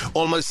day.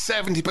 Almost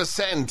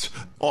 70%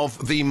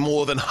 of the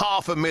more than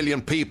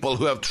 500,000 people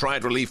who have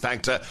tried Relief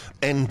Factor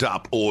end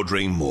up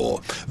ordering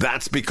more.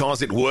 That's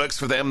because it works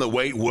for them the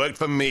way it worked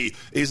for me.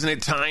 Isn't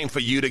it time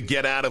for you to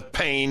get out of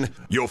pain?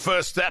 Your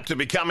first step to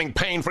becoming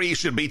pain-free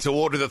should be to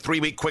order the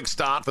 3-week quick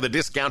start for the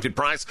discounted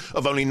price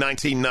of only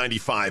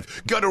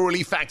 $19.95. Go to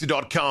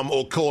relieffactor.com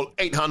or call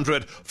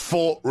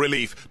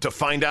 800-4RELIEF to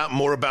find out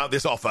more about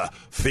this offer.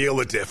 Feel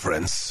the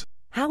difference.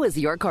 How is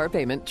your car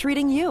payment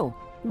treating you?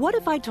 What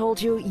if I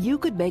told you you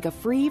could make a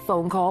free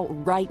phone call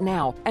right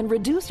now and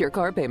reduce your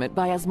car payment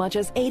by as much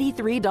as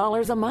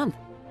 $83 a month?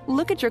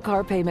 Look at your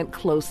car payment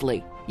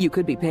closely. You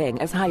could be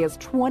paying as high as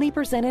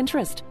 20%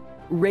 interest.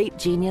 Rate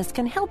Genius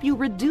can help you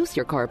reduce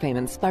your car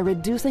payments by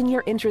reducing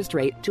your interest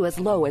rate to as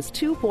low as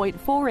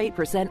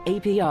 2.48%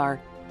 APR.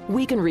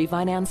 We can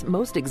refinance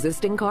most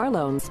existing car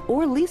loans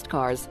or leased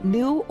cars,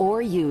 new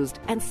or used,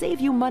 and save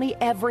you money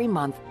every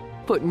month.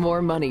 Put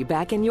more money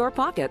back in your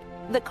pocket.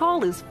 The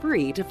call is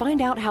free to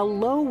find out how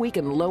low we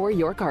can lower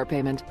your car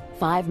payment.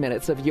 5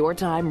 minutes of your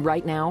time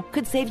right now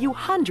could save you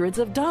hundreds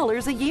of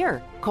dollars a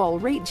year. Call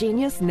Rate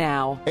Genius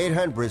now.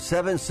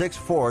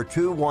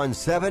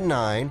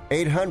 800-764-2179.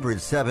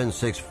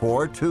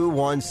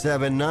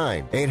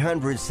 800-764-2179.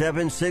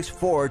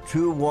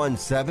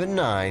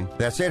 800-764-2179.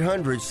 That's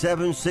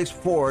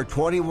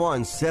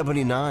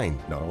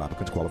 800-764-2179. Not all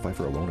applicants qualify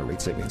for a loan or rate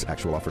savings.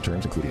 Actual offer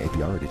terms, including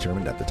APR, are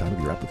determined at the time of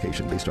your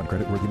application based on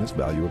creditworthiness,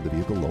 value of the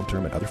vehicle, loan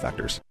term, and other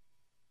factors.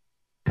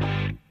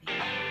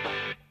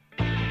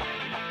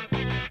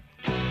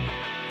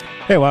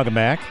 Hey, welcome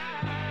back.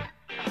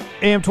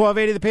 AM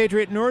 1280, The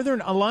Patriot, Northern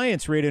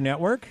Alliance Radio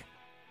Network.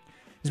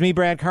 It's me,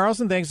 Brad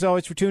Carlson. Thanks as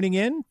always for tuning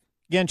in.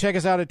 Again, check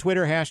us out at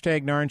Twitter,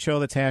 hashtag NARN Show.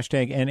 That's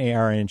hashtag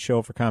NARN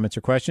Show for comments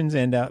or questions.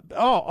 And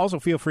also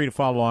feel free to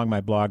follow along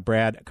my blog,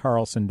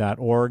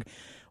 bradcarlson.org,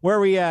 where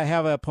we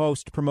have a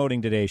post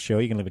promoting today's show.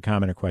 You can leave a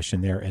comment or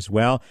question there as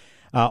well.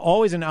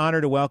 Always an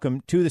honor to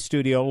welcome to the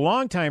studio,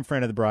 longtime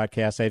friend of the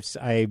broadcast.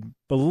 I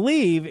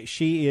believe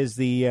she is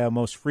the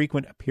most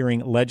frequent appearing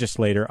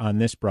legislator on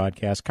this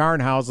broadcast,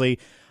 Karin Housley,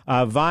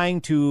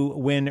 vying to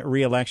win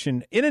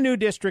re-election in a new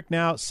district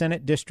now,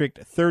 Senate District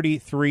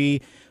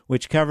 33,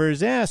 which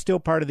covers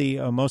still part of the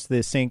most of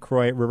the St.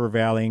 Croix River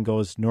Valley and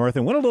goes north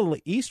and went a little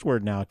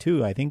eastward now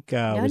too. I think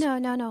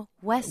no,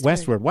 westward.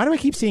 Westward. Why do I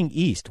keep saying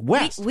east?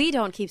 West. We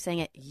don't keep saying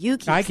it. You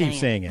keep. I keep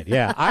saying it.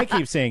 Yeah, I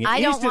keep saying it.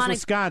 East is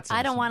Wisconsin.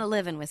 I don't want to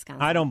live in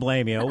Wisconsin. I don't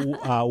blame you.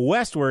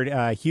 Westward,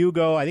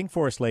 Hugo. I think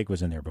Forest Lake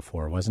was in there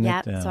before, wasn't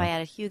it? Yeah. So I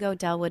added Hugo,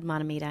 Delwood,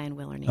 Mahtomedi, and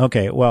Willarney.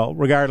 Okay. Well,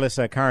 regardless,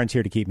 Karin's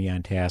here to keep me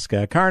on task.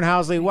 Karin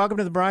Housley, welcome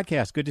to the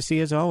broadcast. Good to see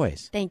you as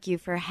always. Thank you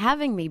for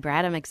having me,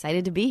 Brad. I'm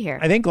excited to be here.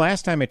 I think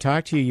last time I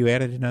talked to you, you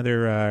added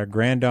another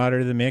granddaughter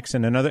to the mix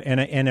and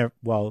the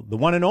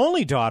one and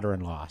only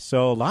daughter-in-law.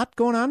 So a lot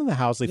going on in the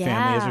Housley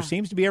family, as there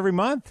seems to be every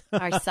month.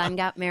 Our son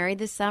got married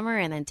this summer,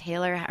 and then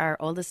Taylor, our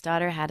oldest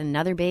daughter, had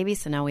another baby.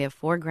 So now we have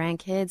 4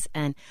 grandkids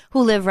and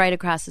who live right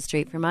across the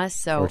street from us.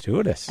 So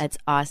fortuitous. That's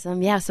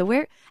awesome. Yeah. So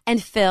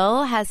and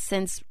Phil has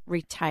since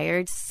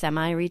retired,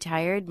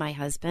 semi-retired. My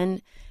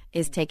husband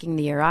is taking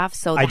the year off.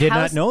 So I did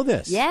not know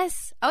this.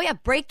 Yes. Oh yeah.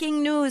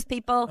 Breaking news,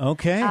 people.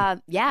 Okay.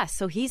 Yeah.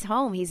 So he's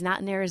home. He's not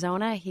in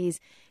Arizona. He's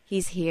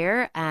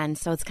here, and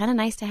so it's kind of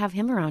nice to have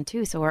him around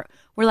too. So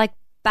we're like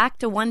back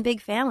to one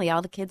big family.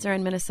 All the kids are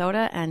in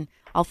Minnesota, and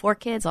all 4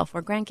 kids, all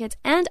 4 grandkids,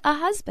 and a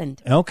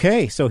husband.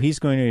 Okay. So he's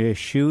going to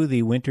eschew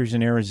the winters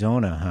in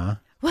Arizona, huh?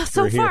 Well,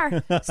 so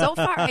far,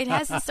 it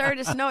hasn't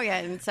started to snow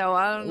yet, and so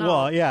I don't know.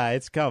 Well, yeah,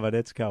 it's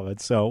covered.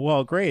 So,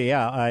 well, great,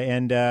 yeah,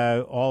 and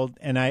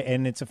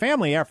it's a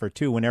family effort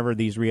too. Whenever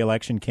these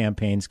re-election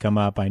campaigns come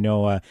up, I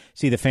know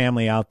see the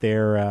family out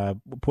there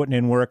putting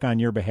in work on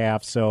your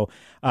behalf. So,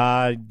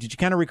 did you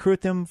kind of recruit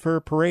them for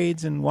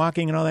parades and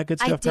walking and all that good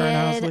stuff?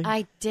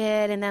 I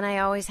did, and then I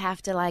always have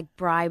to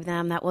bribe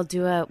them that we'll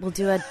do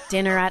a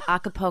dinner at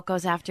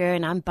Acapulco's after,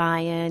 and I'm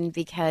buying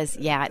because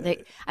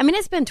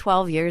it's been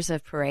 12 years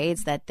of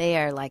parades that they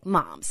are like,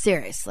 Mom,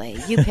 seriously,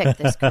 you picked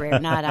this career,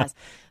 not us.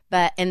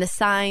 And the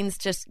signs,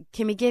 just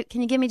can you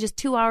give me just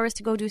 2 hours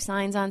to go do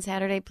signs on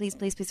Saturday, please,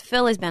 please, please.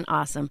 Phil has been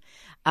awesome,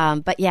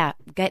 but yeah,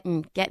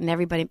 getting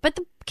everybody. But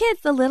the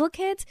kids, the little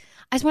kids,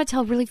 I just want to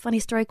tell a really funny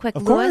story quick.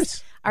 Of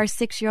Lewis, course. Our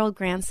 6-year-old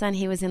grandson,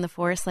 he was in the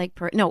Forest Lake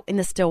in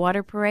the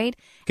Stillwater parade.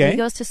 Okay. He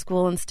goes to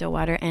school in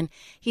Stillwater, and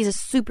he's a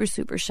super,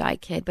 super shy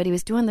kid, but he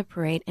was doing the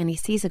parade, and he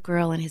sees a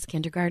girl in his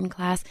kindergarten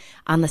class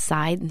on the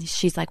side, and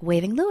she's like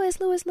waving, Lewis,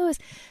 Lewis, Lewis.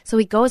 So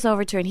he goes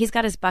over to her, and he's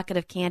got his bucket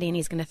of candy, and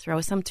he's going to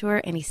throw some to her,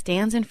 and he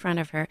stands in front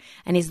of her,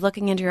 and he's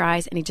looking into her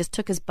eyes, and he just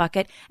took his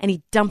bucket, and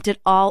he dumped it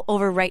all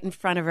over right in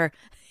front of her.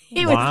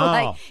 He was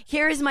like,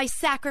 here is my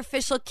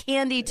sacrificial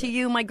candy to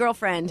you, my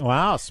girlfriend.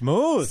 Wow,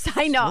 smooth.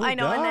 I know.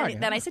 Dog.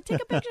 And then I said, take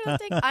a picture.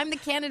 I'm the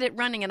candidate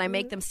running, and I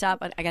make them stop.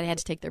 I had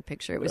to take their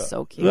picture. It was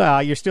so cute.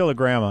 Well, you're still a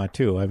grandma,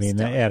 too. I mean,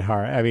 at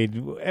heart. I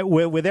mean,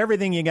 with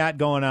everything you got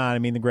going on, I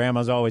mean, the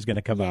grandma's always going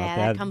to come out. Yeah,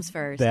 that comes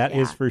first. That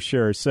is for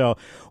sure. So,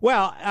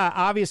 well,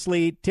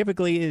 obviously,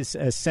 typically is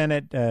a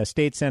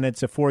state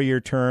Senate's a 4-year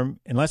term.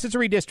 Unless it's a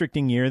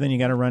redistricting year, then you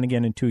got to run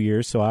again in 2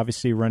 years. So,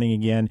 obviously, running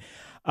again.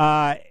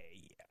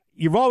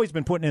 You've always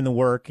been putting in the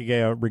work,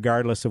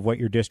 regardless of what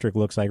your district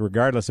looks like,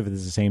 regardless if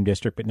it's the same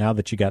district. But now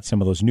that you got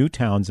some of those new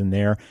towns in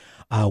there,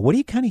 what are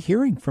you kind of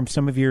hearing from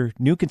some of your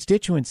new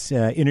constituents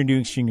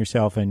introducing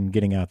yourself and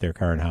getting out there,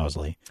 Karin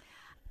Housley?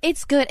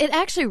 It's good. It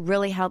actually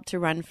really helped to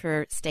run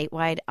for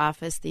statewide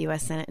office, the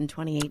U.S. Senate in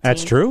 2018.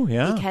 That's true,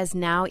 yeah. Because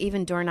now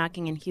even door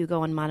knocking in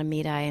Hugo and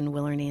Mahtomedi and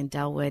Willarney and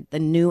Delwood, the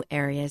new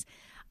areas,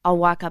 I'll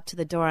walk up to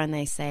the door and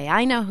they say,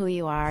 I know who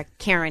you are,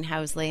 Karin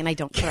Housley, and I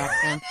don't correct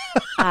them.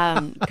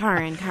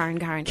 Karin.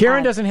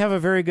 Karen doesn't have a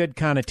very good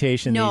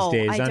connotation these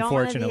days, I don't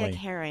unfortunately. want to be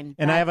a Karen.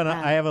 And I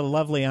have a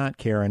lovely aunt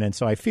Karen, and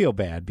so I feel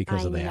bad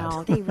because of that. I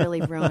know. They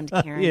really ruined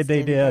Karen. Yeah,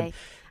 they did.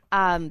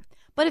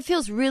 But it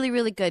feels really,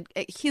 really good.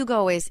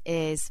 Hugo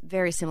is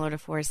very similar to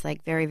Forest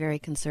Lake, very, very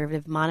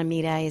conservative.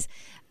 Mahtomedi is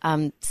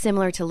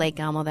similar to Lake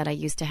Elmo that I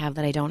used to have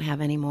that I don't have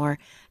anymore,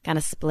 kind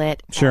of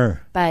split.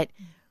 Sure. But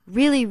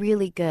really,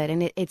 really good.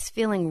 And it's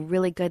feeling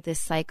really good this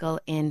cycle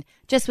in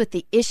just with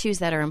the issues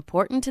that are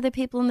important to the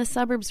people in the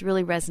suburbs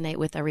really resonate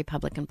with our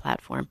Republican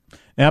platform.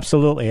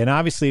 Absolutely. And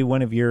obviously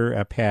one of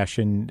your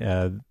passion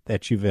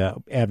that you've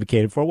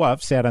advocated for, well,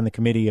 I've sat on the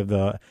committee of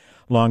the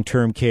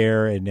long-term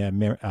care and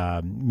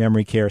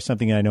memory care,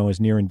 something I know is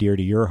near and dear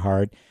to your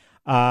heart,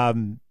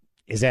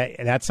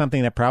 that's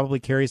something that probably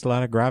carries a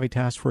lot of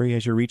gravitas for you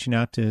as you're reaching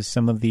out to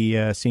some of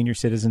the senior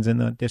citizens in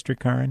the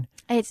district, Karen?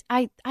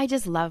 I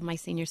just love my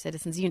senior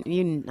citizens.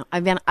 You know,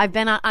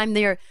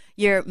 I'm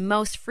your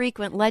most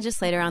frequent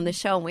legislator on the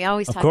show, and we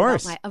always talk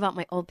about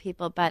my old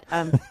people. But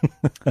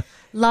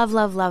love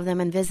them,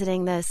 and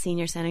visiting the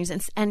senior centers,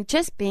 and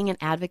just being an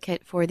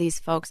advocate for these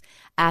folks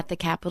at the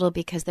Capitol,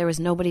 because there was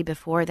nobody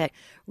before that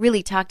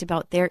really talked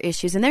about their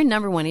issues. And their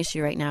number one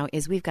issue right now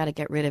is we've got to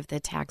get rid of the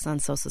tax on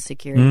Social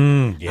Security,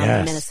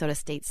 the Minnesota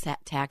state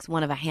tax,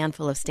 one of a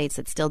handful of states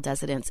that still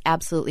does it, and it's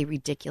absolutely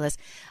ridiculous.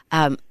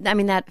 I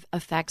mean, that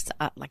affects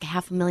like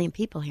 500,000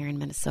 people here in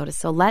Minnesota.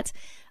 So that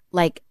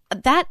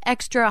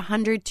extra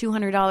 $100,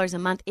 $200 a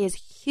month is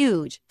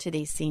huge to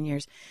these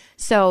seniors.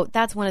 So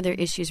that's one of their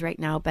issues right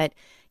now. But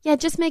yeah,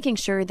 just making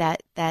sure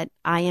that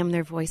I am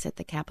their voice at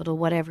the Capitol,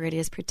 whatever it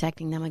is,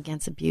 protecting them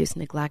against abuse,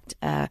 neglect,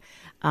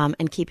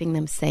 and keeping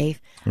them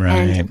safe.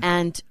 Right.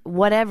 And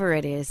whatever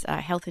it is,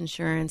 health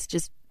insurance,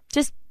 just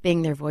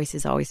being their voice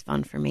is always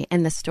fun for me.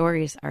 And the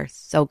stories are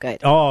so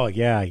good. Oh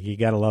yeah, you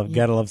gotta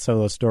love some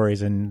of those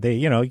stories. And they,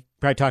 you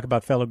probably talk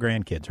about fellow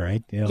grandkids,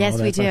 right?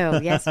 Yes, we do.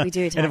 Yes, we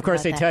do. And of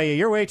course, they tell you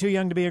you're way too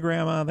young to be a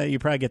grandma. That you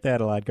probably get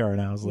that a lot, Karen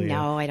Housley.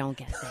 No, I don't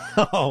get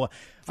that. Oh,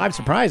 I'm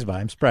surprised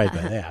by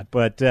that.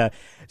 But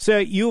so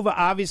you've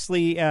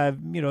obviously,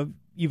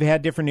 you've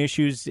had different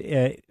issues.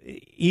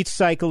 Each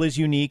cycle is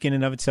unique in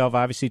and of itself.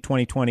 Obviously,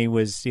 2020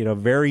 was, a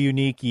very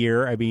unique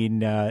year. I mean,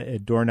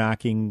 door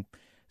knocking.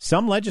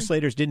 Some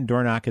legislators didn't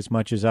door knock as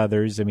much as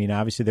others. I mean,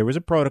 obviously there was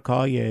a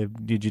protocol.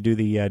 Did you do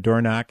the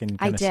door knock and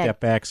kind of step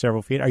back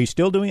several feet? Are you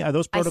still doing? Are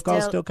those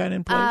protocols still kind of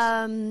in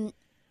place?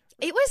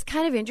 It was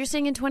kind of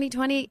interesting in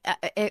 2020.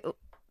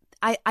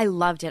 I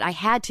loved it. I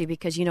had to,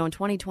 because in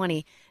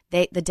 2020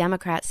 the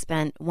Democrats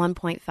spent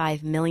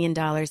 $1.5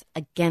 million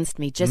against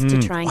me just to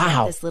try and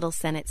get this little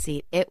Senate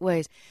seat.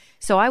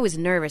 So I was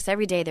nervous.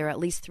 Every day there were at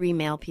least 3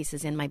 mail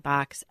pieces in my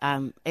box.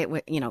 And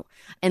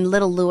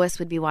little Lewis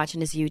would be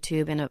watching his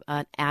YouTube, and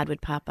an ad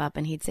would pop up,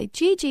 and he'd say,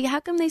 "Gigi, how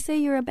come they say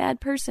you're a bad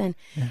person?"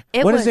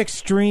 What does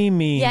extreme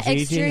mean? Yeah,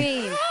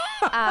 Gigi?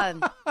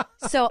 extreme.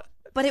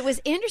 But it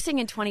was interesting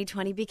in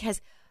 2020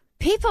 because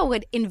people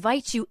would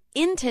invite you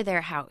into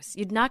their house.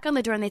 You'd knock on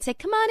the door and they'd say,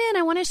 "Come on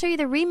in. I want to show you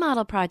the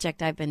remodel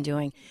project I've been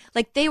doing."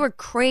 Like, they were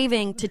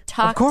craving to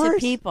talk to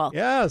people.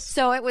 Yes.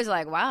 So it was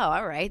like, wow,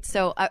 all right.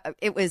 So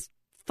it was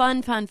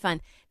fun.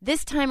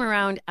 This time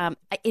around,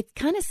 it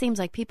kind of seems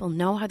like people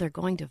know how they're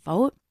going to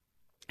vote.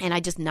 And I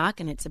just knock,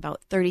 and it's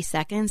about 30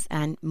 seconds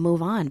and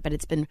move on. But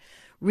it's been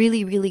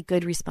really, really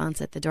good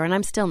response at the door. And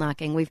I'm still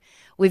knocking.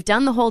 We've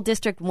done the whole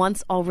district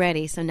once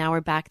already. So now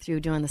we're back through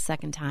doing the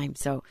second time.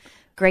 So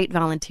great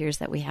volunteers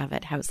that we have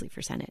at Housley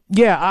for Senate.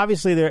 Yeah,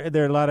 obviously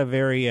there are a lot of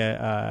very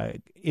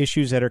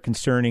issues that are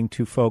concerning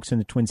to folks in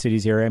the Twin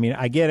Cities area. I mean,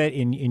 I get it.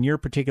 In your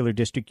particular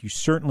district, you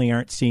certainly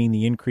aren't seeing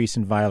the increase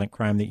in violent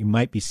crime that you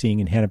might be seeing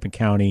in Hennepin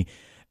County,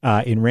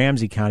 in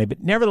Ramsey County.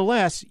 But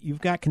nevertheless,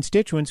 you've got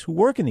constituents who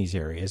work in these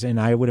areas, and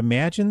I would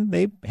imagine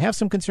they have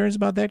some concerns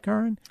about that,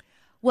 Karen?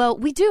 Well,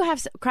 we do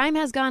have – crime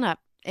has gone up.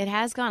 It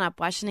has gone up.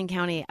 Washington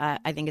County,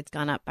 I think it's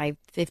gone up by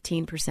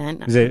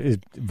 15%. Is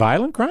it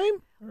violent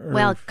crime?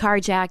 Well,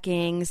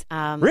 carjackings,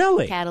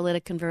 really?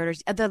 Catalytic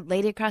converters. The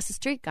lady across the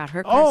street got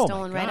her car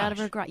stolen right out of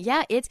her garage.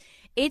 Yeah,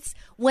 it's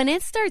when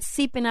it starts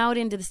seeping out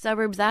into the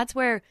suburbs, that's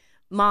where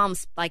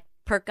moms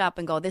perk up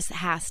and go, "This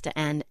has to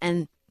end."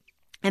 And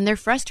they're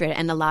frustrated.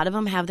 And a lot of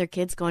them have their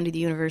kids going to the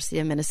University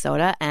of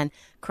Minnesota, and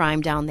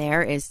crime down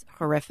there is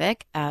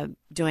horrific.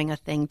 Doing a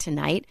thing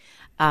tonight,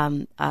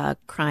 a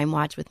crime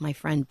watch with my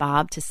friend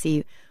Bob to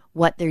see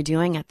what they're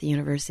doing at the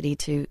university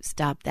to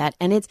stop that.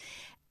 And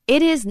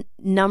it is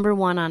number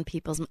one on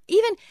people's,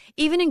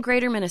 even in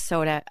greater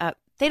Minnesota,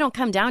 they don't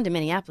come down to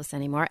Minneapolis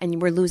anymore, and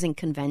we're losing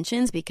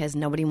conventions because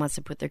nobody wants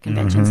to put their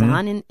conventions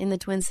on in the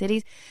Twin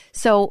Cities.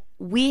 So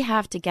we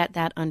have to get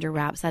that under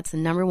wraps. That's the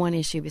number one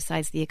issue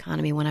besides the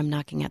economy when I'm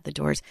knocking at the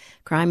doors.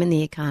 Crime and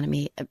the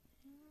economy,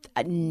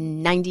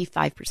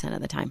 95%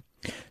 of the time.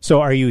 So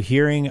are you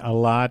hearing a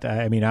lot?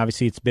 I mean,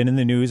 obviously it's been in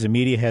the news. The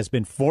media has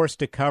been forced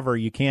to cover.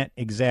 You can't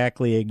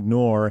exactly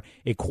ignore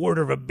a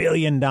 $250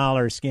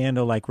 million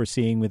scandal like we're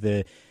seeing with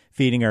the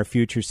Feeding Our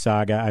Future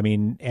saga. I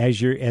mean,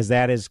 as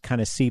that has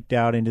kind of seeped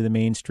out into the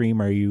mainstream,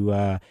 are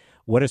you?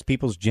 What is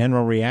people's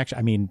general reaction?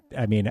 I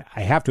mean,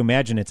 I have to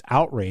imagine it's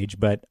outrage,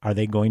 but are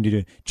they going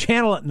to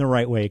channel it in the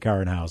right way,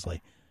 Karen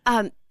Housley?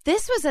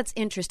 That's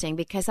interesting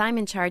because I'm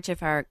in charge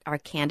of our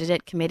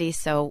candidate committee,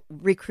 so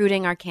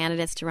recruiting our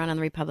candidates to run on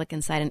the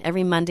Republican side. And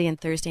every Monday and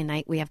Thursday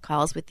night, we have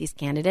calls with these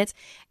candidates,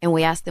 and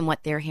we ask them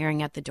what they're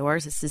hearing at the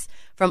doors. This is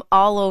from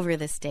all over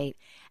the state.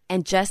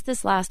 And just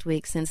this last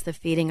week, since the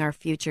Feeding Our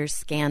Future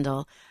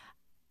scandal,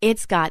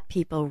 it's got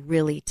people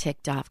really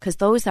ticked off because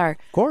those are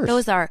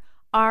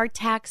our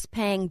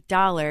tax-paying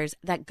dollars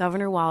that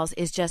Governor Walz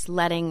is just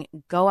letting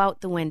go out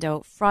the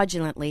window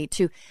fraudulently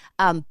to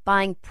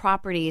buying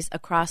properties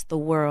across the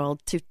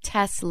world, to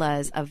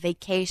Teslas,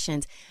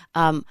 vacations,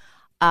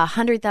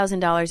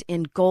 $100,000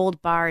 in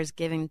gold bars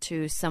given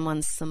to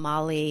someone's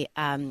Somali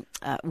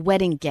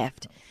wedding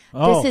gift.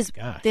 Gosh.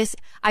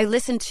 I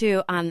listened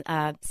to on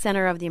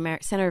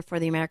Center for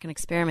the American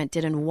Experiment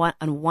did in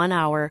 1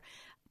 hour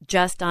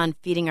just on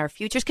feeding our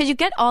futures, because you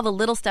get all the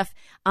little stuff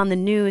on the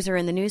news or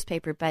in the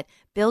newspaper, but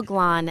Bill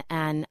Glahn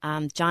and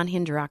John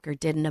Hinderaker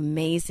did an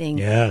amazing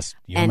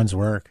yeoman's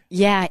work.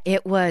 Yeah,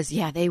 it was.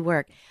 Yeah, they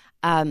work.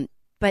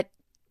 But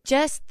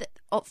just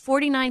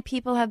 49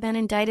 people have been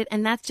indicted,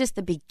 and that's just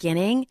the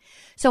beginning.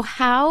 So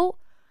how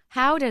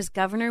does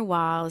Governor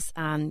Walz,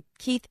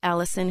 Keith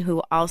Ellison,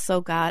 who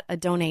also got a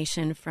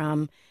donation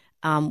from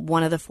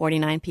one of the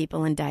 49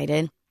 people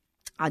indicted,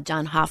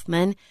 John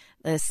Hoffman,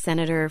 the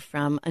senator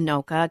from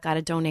Anoka, got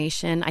a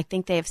donation. I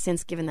think they have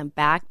since given them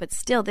back, but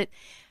still,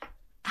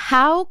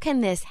 how can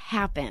this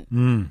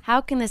happen?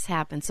 How can this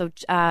happen? So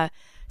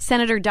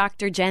Senator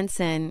Dr.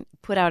 Jensen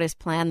put out his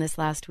plan this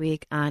last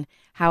week on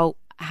how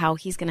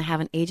he's going to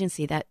have an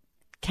agency that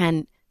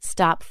can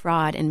stop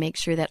fraud and make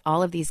sure that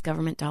all of these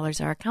government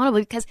dollars are accountable,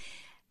 because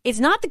it's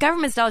not the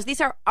government's dollars.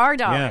 These are our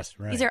dollars. Yes,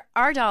 right. These are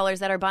our dollars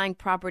that are buying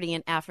property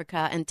in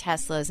Africa and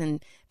Teslas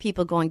and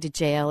people going to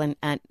jail and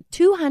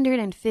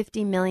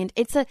 $250 million.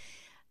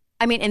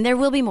 And there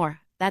will be more.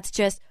 That's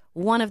just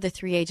one of the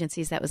 3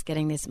 agencies that was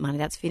getting this money.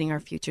 That's Feeding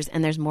Our Futures,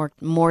 and there's more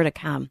to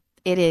come.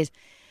 It's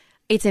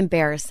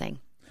embarrassing.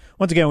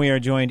 Once again, we are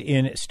joined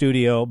in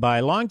studio by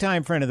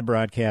longtime friend of the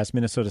broadcast,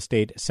 Minnesota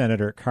State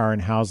Senator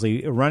Karin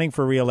Housley, running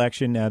for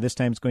re-election. This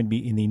time it's going to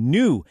be in the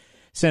new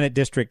Senate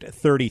District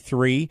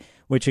 33,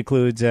 which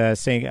includes,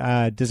 does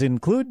it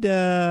include...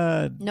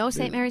 no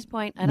St. Mary's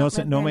Point.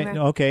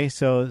 Okay,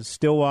 so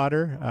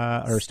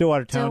Stillwater, or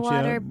Stillwater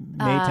Township,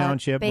 May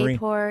Township.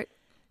 Bayport.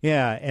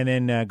 Yeah, and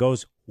then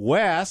goes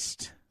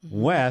west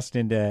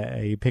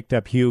into, you picked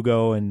up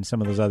Hugo and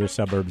some of those other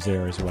suburbs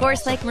there as well.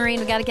 Forest Lake Marine,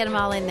 we got to get them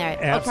all in there.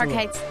 Oak Park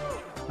Heights.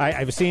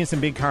 I was seeing some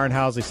big Karin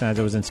Housley signs.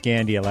 I was in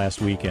Scandia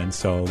last weekend,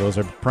 so those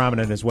are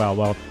prominent as well.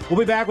 Well, we'll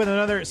be back with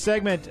another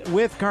segment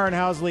with Karin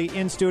Housley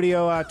in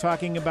studio,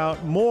 talking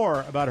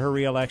more about her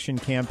re-election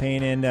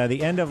campaign and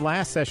the end of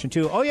last session,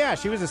 too. Oh, yeah,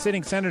 she was a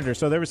sitting senator,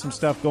 so there was some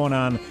stuff going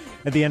on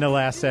at the end of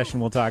last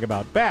session we'll talk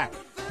about. Back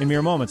in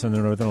mere moments on the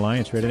Northern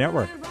Alliance Radio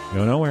Network.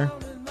 Go nowhere.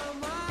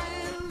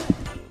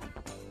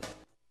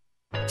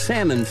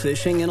 Salmon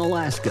fishing in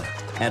Alaska,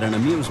 at an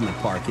amusement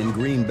park in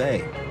Green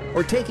Bay,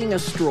 or taking a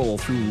stroll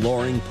through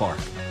Loring Park.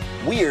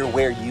 We're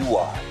where you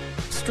are.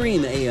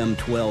 Stream AM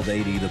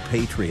 1280 The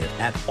Patriot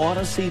at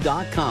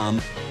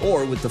Odyssey.com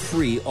or with the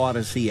free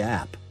Odyssey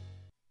app.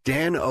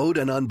 Dan owed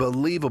an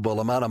unbelievable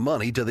amount of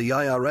money to the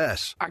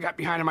IRS. I got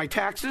behind on my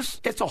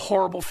taxes. It's a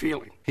horrible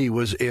feeling. He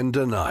was in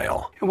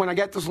denial. And when I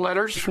got those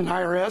letters from the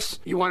IRS,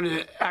 you wanted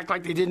to act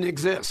like they didn't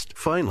exist.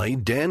 Finally,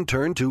 Dan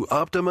turned to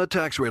Optima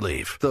Tax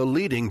Relief, the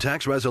leading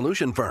tax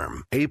resolution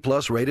firm.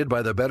 A-plus rated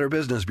by the Better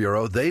Business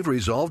Bureau, they've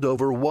resolved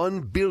over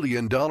 $1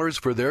 billion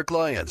for their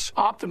clients.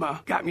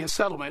 Optima got me a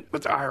settlement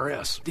with the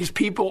IRS. These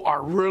people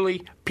are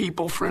really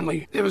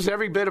people-friendly. It was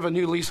every bit of a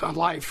new lease on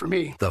life for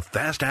me. The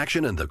fast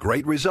action and the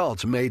great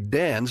results made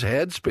Dan's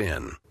head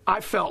spin. I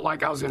felt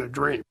like I was in a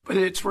dream, but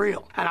it's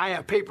real, and I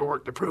have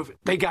paperwork to prove it.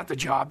 They got the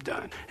job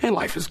done, and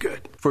life is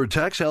good. For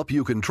tax help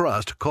you can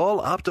trust, call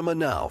Optima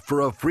now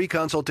for a free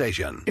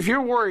consultation. If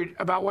you're worried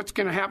about what's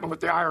going to happen with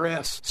the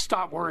IRS,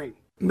 stop worrying.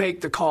 Make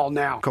the call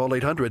now. Call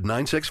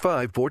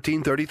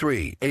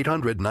 800-965-1433.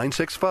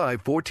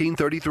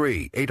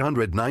 800-965-1433.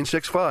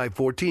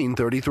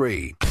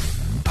 800-965-1433.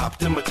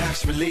 Optima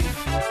Tax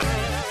Relief.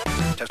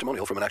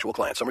 Testimonial from an actual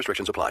client. Some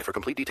restrictions apply. For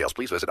complete details,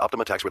 please visit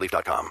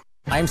OptimaTaxRelief.com.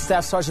 I'm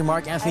Staff Sergeant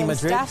Mark Anthony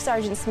Madrid. Staff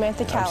Sergeant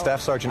Samantha Cowell. I'm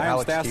Staff Sergeant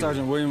Alex Staff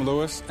Sergeant William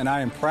Lewis, and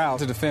I am proud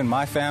to defend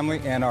my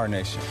family and our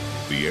nation.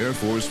 The Air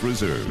Force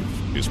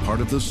Reserve is part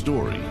of the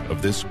story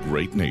of this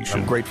great nation.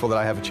 I'm grateful that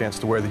I have a chance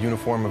to wear the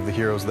uniform of the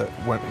heroes that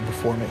went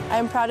before me. I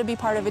am proud to be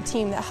part of a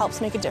team that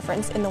helps make a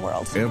difference in the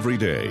world. Every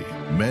day,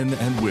 men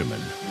and women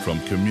from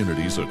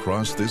communities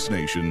across this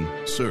nation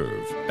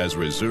serve as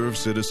reserve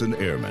citizen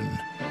airmen.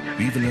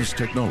 Even as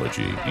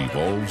technology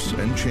evolves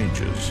and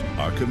changes,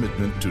 our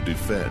commitment to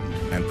defend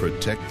and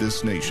protect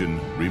this nation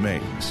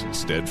remains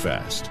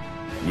steadfast.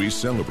 We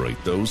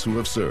celebrate those who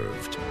have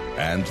served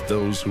and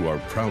those who are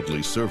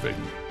proudly serving.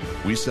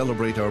 We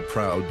celebrate our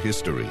proud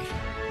history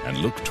and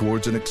look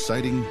towards an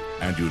exciting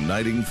and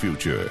uniting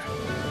future.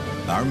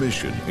 Our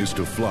mission is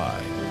to fly,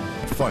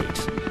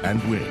 fight,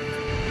 and win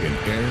in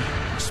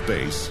air,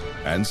 space,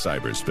 and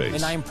cyberspace.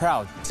 And I am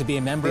proud to be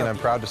a member. And I'm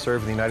proud to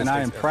serve in the United States. And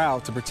I am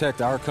proud to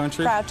protect our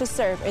country. Proud to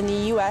serve in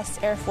the U.S.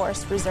 Air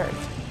Force Reserve.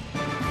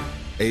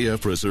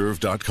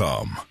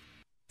 AFReserve.com.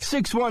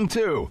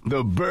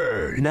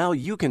 612-THE-BIRD. Now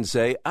you can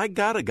say, I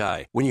got a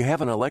guy, when you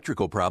have an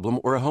electrical problem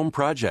or a home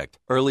project.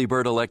 Early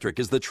Bird Electric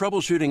is the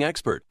troubleshooting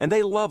expert, and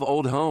they love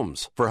old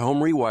homes. For home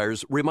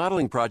rewires,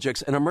 remodeling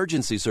projects, and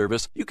emergency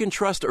service, you can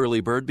trust Early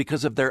Bird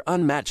because of their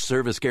unmatched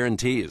service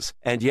guarantees.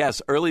 And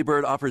yes, Early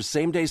Bird offers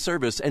same-day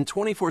service and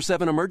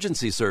 24/7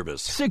 emergency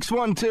service.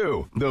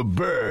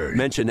 612-THE-BIRD.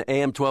 Mention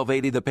AM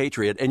 1280 The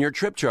Patriot, and your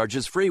trip charge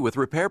is free with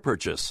repair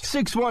purchase.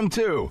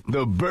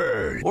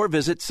 612-THE-BIRD. Or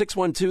visit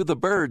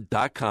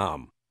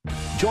 612thebird.com.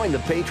 Join the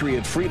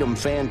Patriot Freedom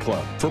Fan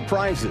Club for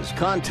prizes,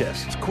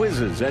 contests,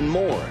 quizzes, and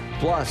more.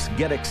 Plus,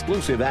 get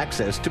exclusive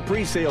access to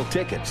pre-sale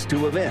tickets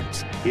to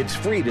events. It's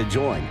free to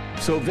join.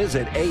 So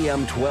visit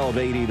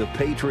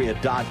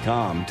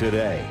am1280thepatriot.com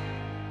today.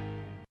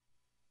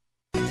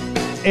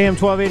 AM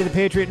 1280 The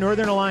Patriot,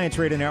 Northern Alliance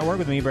Radio Network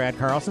with me, Brad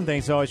Carlson.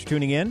 Thanks always for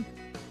tuning in.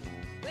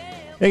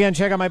 Again,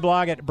 check out my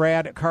blog at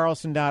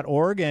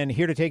bradcarlson.org, and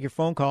here to take your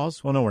phone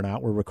calls. Well, no, we're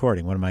not. We're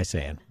recording. What am I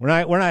saying? We're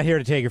not here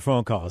to take your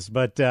phone calls.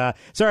 But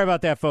sorry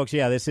about that, folks.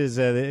 Yeah, this is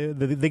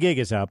the gig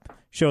is up.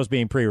 Show's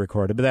being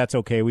pre-recorded, but that's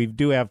okay. We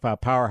do have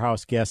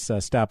powerhouse guests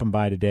stopping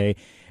by today.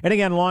 And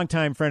again,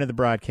 longtime friend of the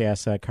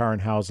broadcast,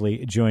 Karin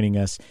Housley, joining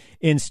us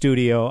in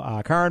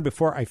studio. Karin,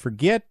 before I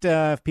forget,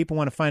 if people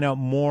want to find out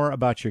more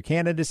about your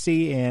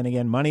candidacy, and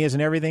again, money isn't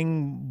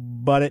everything,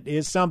 but it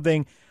is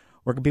something,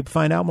 where can people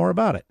find out more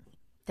about it?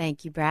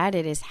 Thank you, Brad.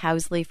 It is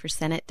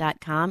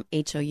HousleyForSenate.com,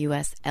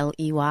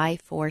 HOUSLEY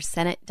for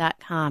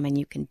Senate.com. And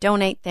you can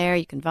donate there,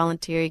 you can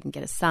volunteer, you can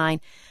get a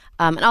sign.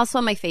 And also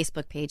on my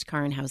Facebook page,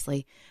 Karin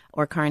Housley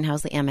or Karin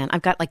Housley MN.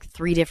 I've got like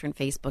 3 different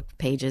Facebook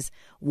pages.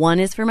 One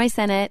is for my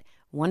Senate,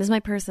 one is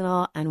my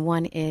personal, and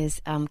one is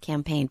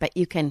campaign. But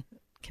you can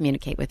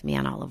communicate with me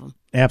on all of them.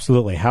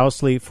 Absolutely.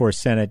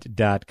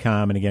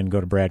 HousleyForSenate.com. And again, go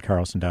to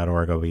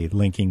bradcarlson.org. I'll be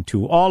linking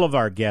to all of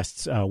our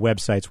guests'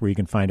 websites where you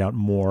can find out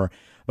more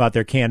about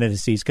their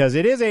candidacies, because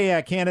it is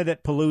a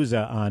candidate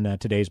palooza on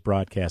today's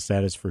broadcast,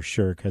 that is for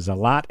sure, because a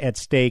lot at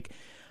stake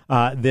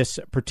this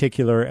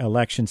particular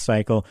election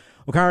cycle.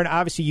 Well, Karin,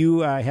 obviously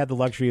you had the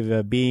luxury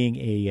of being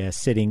a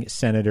sitting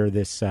senator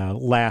this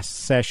last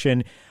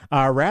session.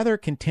 Rather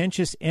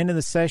contentious end of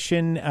the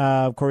session.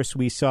 Of course,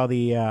 we saw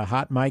the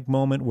hot mic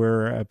moment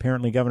where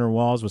apparently Governor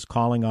Walz was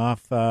calling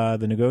off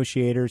the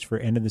negotiators for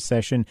end of the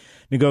session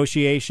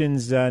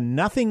negotiations.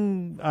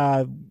 Nothing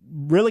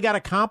really got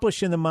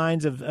accomplished in the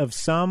minds of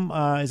some.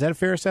 Is that a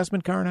fair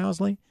assessment, Karin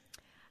Housley?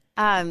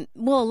 Well,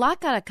 a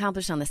lot got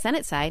accomplished on the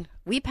Senate side.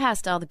 We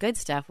passed all the good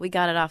stuff. We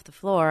got it off the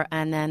floor,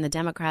 and then the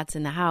Democrats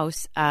in the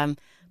House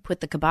put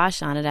the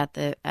kibosh on it at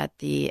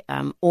the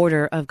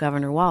order of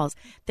Governor Walz.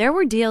 There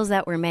were deals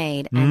that were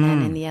made, and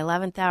then in the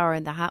 11th hour,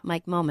 in the hot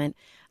mic moment,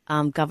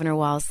 Governor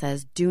Walz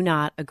says, "Do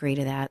not agree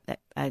to that." That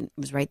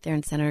was right there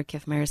in Senator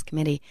Kiffmeyer's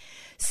committee.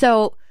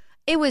 So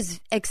it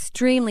was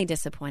extremely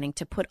disappointing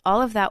to put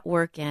all of that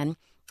work in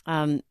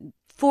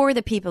for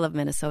the people of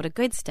Minnesota,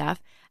 good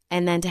stuff,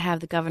 and then to have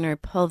the governor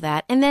pull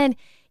that, and then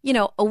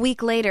a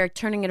week later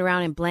turning it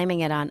around and blaming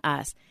it on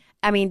us.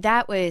 I mean,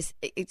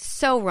 it's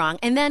so wrong.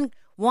 And then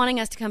wanting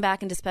us to come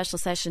back into special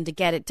session to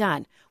get it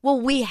done.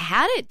 Well, we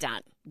had it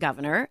done,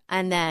 Governor,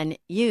 and then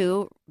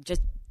you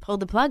just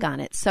pulled the plug on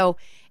it. So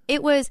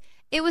it was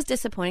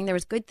disappointing. There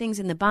was good things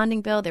in the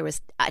bonding bill. There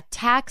was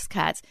tax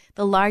cuts,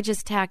 the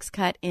largest tax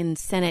cut in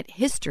Senate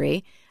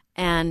history,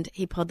 and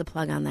he pulled the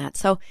plug on that.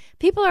 So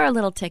people are a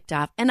little ticked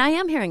off, and I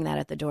am hearing that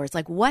at the doors.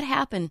 Like, what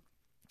happened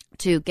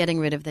to getting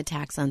rid of the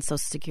tax on Social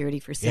Security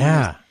for seniors?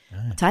 Yeah.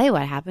 I'll tell you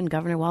what happened.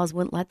 Governor Walz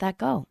wouldn't let that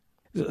go.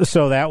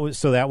 So that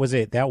was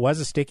it. That was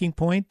a sticking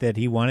point, that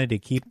he wanted to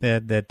keep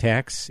that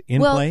tax in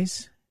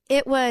place?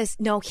 It was,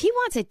 no, he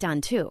wants it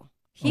done too.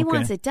 He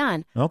wants it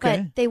done.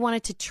 Okay. But they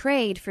wanted to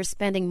trade for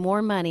spending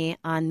more money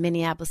on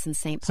Minneapolis and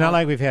St. Paul. It's not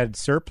like we've had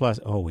surplus.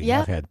 Oh, we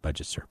have had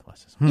budget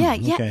surpluses. Yeah.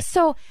 Okay.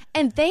 So,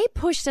 and they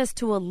pushed us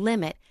to a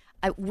limit.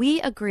 We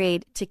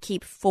agreed to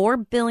keep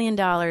 $4 billion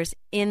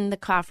in the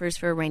coffers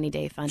for a rainy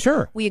day fund.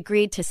 Sure. We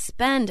agreed to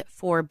spend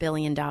 $4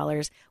 billion,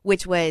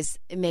 which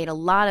it made a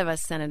lot of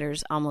us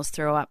senators almost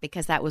throw up,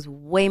 because that was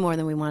way more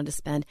than we wanted to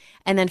spend.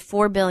 And then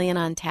 $4 billion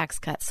on tax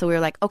cuts. So we were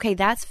like, okay,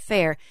 that's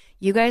fair.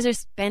 You guys are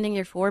spending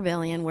your $4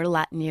 billion. We're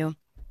letting you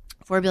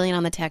 $4 billion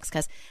on the tax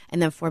cuts, and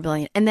then $4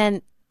 billion. And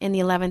then in the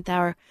 11th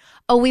hour,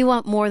 we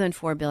want more than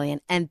 $4 billion.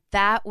 And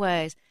that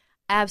was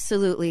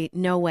absolutely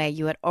no way.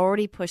 You had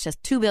already pushed us.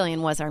 $2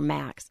 billion was our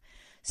max.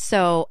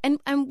 So, and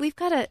we've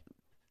got to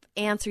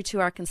answer to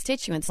our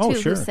constituents too,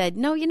 sure, who said,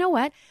 no, you know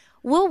what?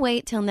 We'll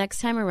wait till next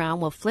time around.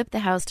 We'll flip the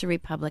House to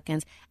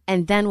Republicans,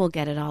 and then we'll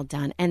get it all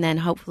done. And then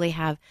hopefully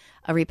have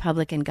a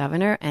Republican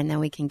governor, and then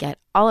we can get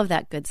all of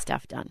that good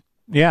stuff done.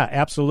 Yeah,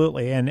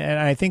 absolutely. And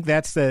I think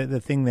that's the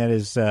thing that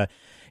is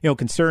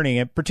concerning,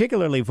 and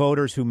particularly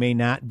voters who may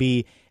not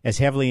be as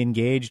heavily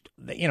engaged.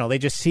 They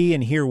just see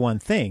and hear one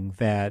thing,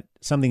 that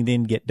something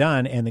didn't get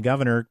done, and the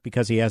governor,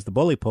 because he has the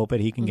bully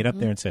pulpit, he can get up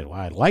there and say, well,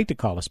 I'd like to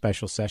call a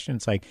special session.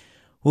 It's like,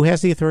 who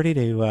has the authority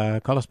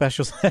to call a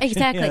special session.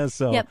 Exactly. Yeah,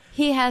 so. Yep.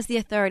 He has the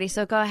authority.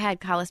 So go ahead,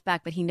 call us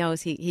back. But he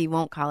knows he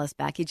won't call us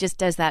back. He just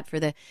does that for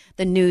the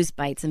news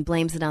bites and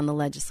blames it on the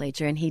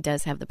legislature. And he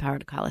does have the power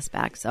to call us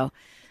back. So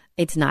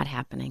it's not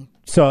happening.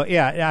 So,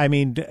 yeah, I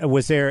mean,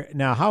 was there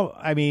now how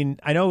I mean,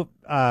 I know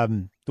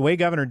the way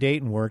Governor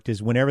Dayton worked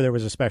is whenever there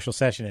was a special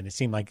session, and it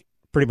seemed like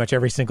pretty much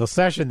every single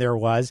session there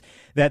was,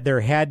 that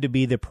there had to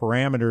be the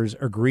parameters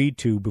agreed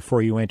to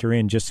before you enter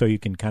in, just so you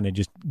can kind of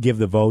just give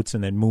the votes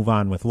and then move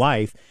on with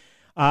life.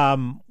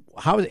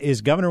 How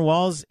is Governor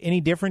Walz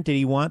any different? Did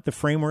he want the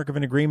framework of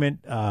an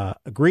agreement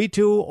agreed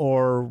to,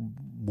 or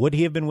would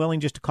he have been willing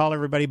just to call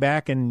everybody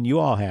back and you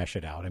all hash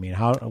it out? I mean,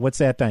 what's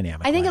that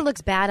dynamic? I think it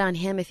looks bad on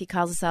him if he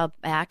calls us all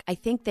back. I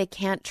think they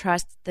can't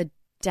trust the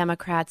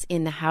Democrats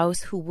in the House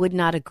who would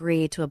not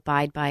agree to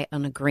abide by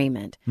an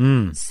agreement.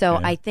 So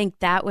I think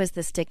that was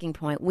the sticking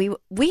point.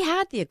 We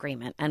had the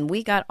agreement, and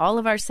we got all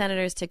of our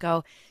senators to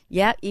go,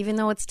 yeah, even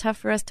though it's tough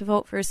for us to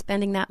vote for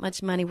spending that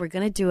much money, we're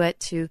going to do it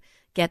to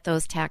get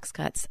those tax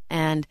cuts.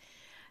 And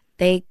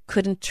they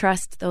couldn't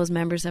trust those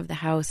members of the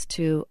House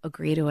to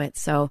agree to it.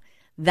 So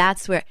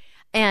that's where,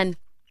 and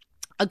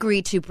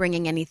agree to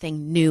bringing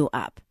anything new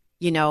up.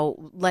 You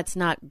know, let's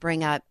not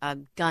bring up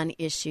gun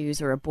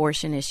issues or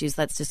abortion issues.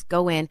 Let's just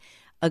go in,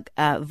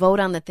 vote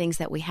on the things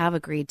that we have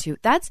agreed to.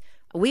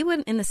 We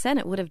wouldn't in the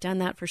Senate would have done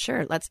that for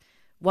sure.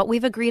 What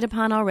we've agreed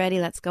upon already.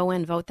 Let's go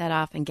in, vote that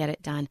off, and get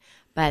it done.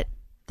 But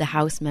the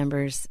House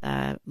members,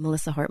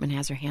 Melissa Hortman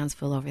has her hands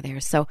full over there.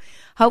 So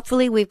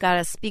hopefully we've got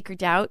a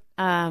speakered out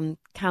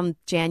come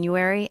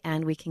January,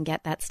 and we can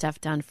get that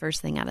stuff done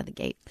first thing out of the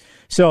gate.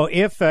 So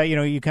if,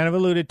 you kind of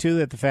alluded to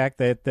that the fact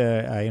that,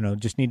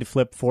 just need to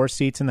flip 4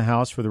 seats in the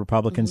House for the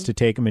Republicans to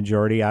take a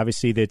majority.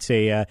 Obviously, that's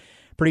a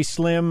pretty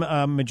slim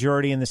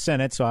majority in the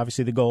Senate. So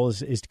obviously the goal is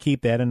to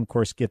keep that and, of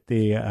course, get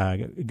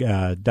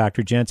the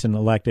Dr. Jensen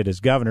elected as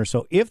governor.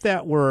 So if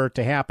that were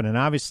to happen, and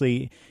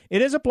obviously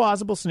it is a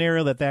plausible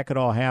scenario that could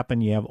all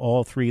happen, you have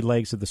all 3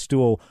 legs of the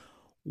stool.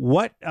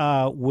 What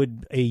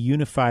would a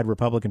unified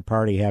Republican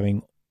Party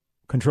having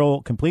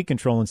complete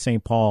control in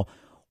St. Paul,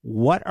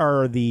 what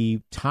are the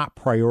top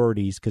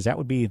priorities? Because that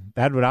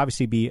would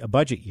obviously be a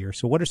budget year.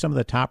 So what are some of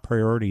the top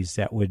priorities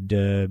that would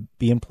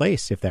be in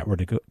place if that were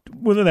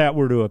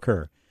to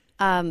occur?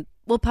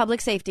 Well,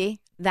 public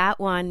safety, that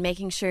one,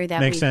 making sure that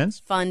we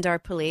fund our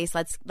police.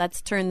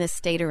 Let's turn this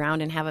state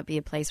around and have it be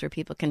a place where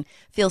people can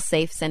feel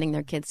safe sending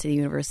their kids to the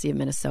University of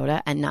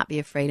Minnesota and not be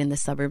afraid in the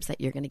suburbs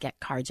that you're going to get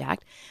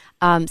carjacked.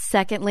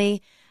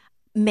 Secondly,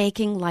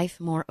 making life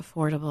more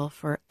affordable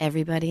for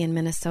everybody in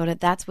Minnesota.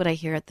 That's what I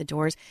hear at the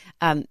doors.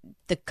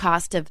 The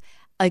cost of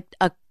a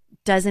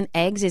dozen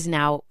eggs is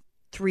now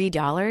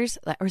 $3,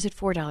 or is it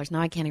 $4? Now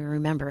I can't even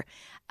remember.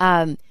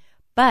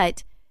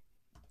 But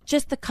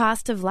just the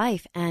cost of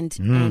life and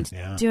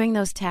doing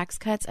those tax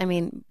cuts. I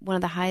mean, one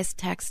of the highest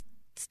tax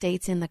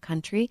states in the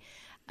country.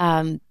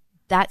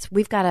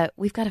 We've got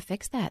to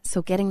fix that.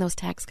 So getting those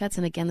tax cuts,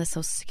 and again the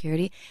Social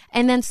Security,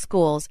 and then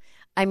schools.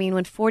 I mean,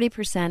 when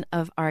 40%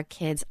 of our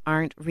kids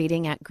aren't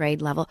reading at grade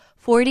level,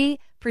 40%,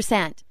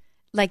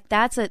 like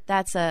that's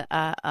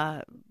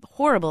a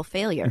horrible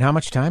failure. And how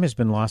much time has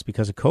been lost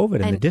because of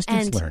COVID and the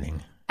distance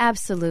learning?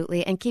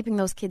 Absolutely. And keeping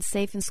those kids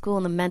safe in school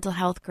and the mental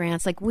health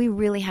grants. Like, we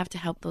really have to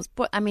help those.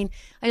 I mean,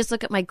 I just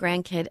look at my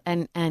grandkid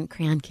and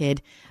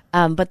grandkid,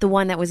 but the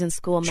one that was in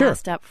school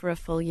masked up for a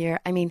full year.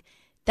 I mean,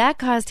 that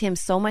caused him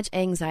so much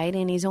anxiety,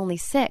 and he's only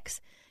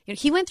 6.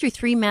 He went through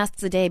 3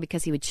 masks a day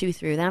because he would chew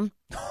through them.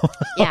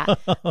 Yeah.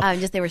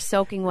 Just they were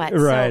soaking wet.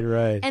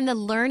 Right. And the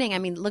learning, I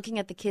mean, looking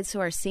at the kids who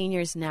are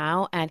seniors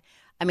now, and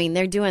I mean,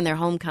 they're doing their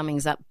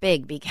homecomings up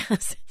big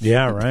because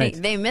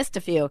they missed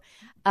a few.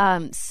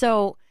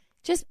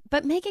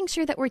 But making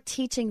sure that we're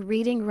teaching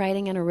reading,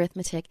 writing, and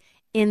arithmetic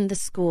in the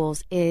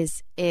schools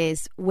is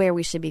where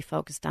we should be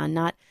focused on,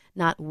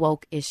 not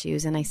woke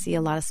issues. And I see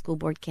a lot of school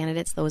board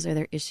candidates, those are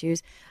their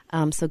issues.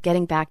 So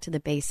getting back to the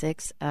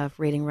basics of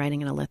reading,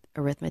 writing, and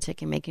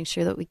arithmetic, and making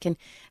sure that we can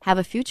have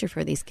a future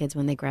for these kids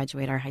when they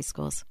graduate our high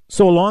schools.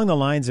 So along the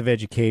lines of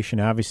education,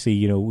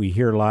 obviously, we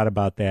hear a lot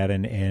about that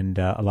and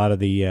a lot of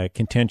the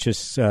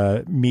contentious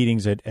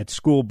meetings at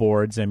school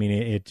boards. I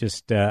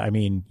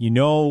mean,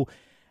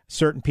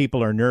 certain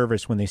people are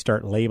nervous when they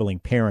start labeling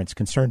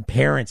concerned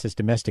parents as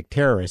domestic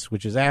terrorists,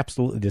 which is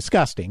absolutely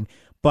disgusting.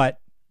 But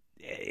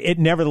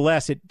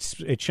nevertheless,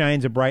 it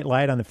shines a bright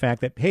light on the fact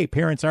that, hey,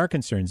 parents are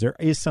concerned. There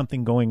is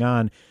something going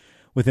on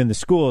within the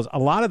schools. A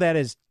lot of that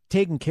is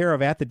taken care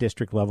of at the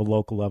district level,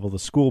 local level, the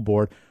school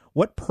board.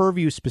 What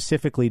purview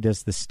specifically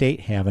does the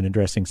state have in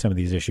addressing some of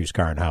these issues,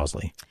 Karen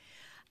Housley?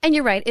 And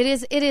you're right. It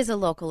is a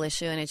local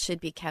issue, and it should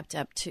be kept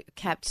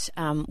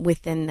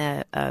within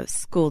the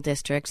school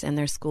districts and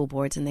their school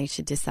boards, and they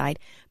should decide.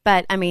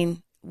 But I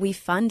mean, we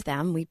fund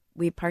them.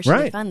 We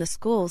partially fund the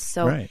schools,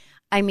 so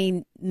I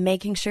mean,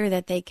 making sure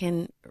that they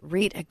can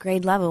read at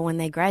grade level when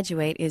they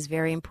graduate is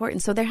very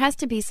important. So there has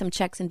to be some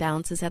checks and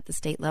balances at the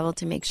state level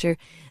to make sure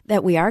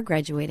that we are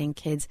graduating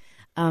kids,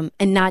 and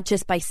not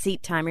just by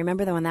seat time.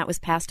 Remember when that was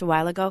passed a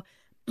while ago,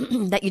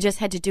 that you just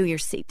had to do your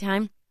seat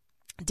time.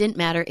 It didn't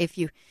matter if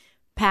you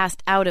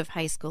passed out of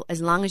high school,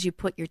 as long as you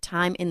put your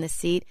time in the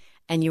seat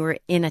and you were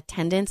in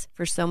attendance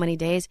for so many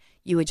days,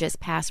 you would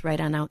just pass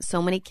right on out.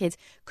 So many kids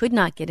could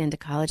not get into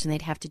college, and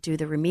they'd have to do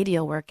the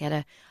remedial work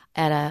at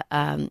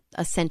a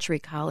Century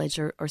College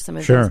or some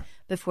of those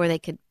before they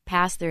could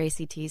pass their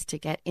ACTs to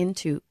get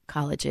into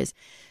colleges.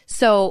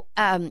 So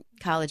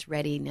college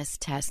readiness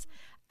tests.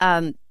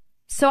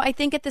 So I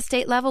think at the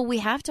state level, we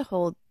have to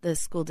hold the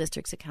school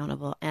districts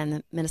accountable and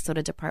the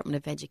Minnesota Department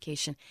of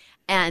Education.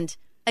 And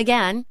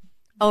again,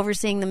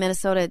 overseeing the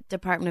Minnesota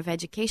Department of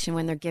Education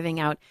when they're giving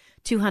out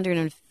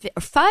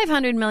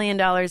 $500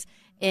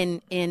 million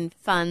in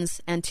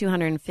funds, and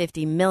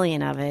 $250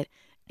 million of it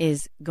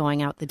is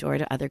going out the door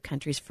to other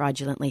countries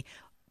fraudulently.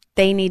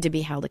 They need to be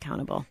held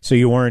accountable. So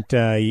you weren't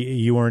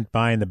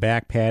buying the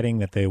back patting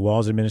that the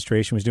Walz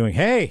administration was doing.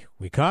 Hey,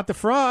 we caught the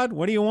fraud.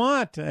 What do you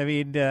want? I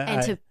mean,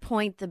 and to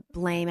point the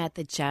blame at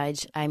the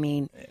judge. I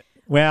mean,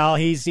 well,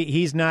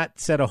 he's not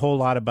said a whole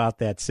lot about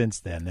that since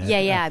then.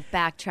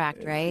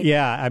 Backtracked, right?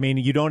 Yeah, I mean,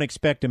 you don't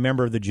expect a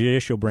member of the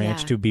judicial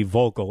branch to be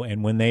vocal,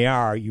 and when they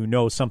are, you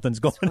know something's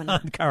going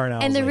on, Karen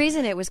Owsley. And the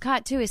reason it was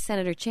caught, too, is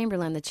Senator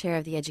Chamberlain, the chair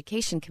of the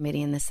Education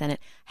Committee in the Senate,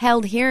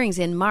 held hearings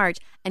in March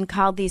and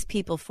called these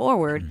people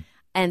forward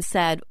and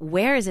said,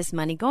 where is this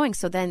money going?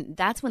 So then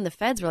that's when the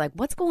feds were like,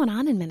 what's going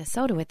on in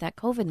Minnesota with that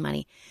COVID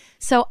money?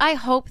 So I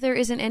hope there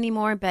isn't any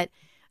more, but,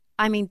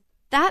 I mean,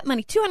 that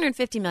money,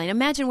 $250 million,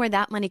 imagine where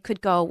that money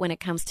could go when it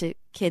comes to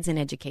kids in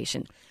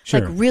education.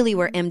 Sure. Like really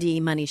where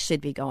MDE money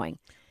should be going.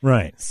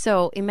 Right.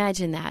 So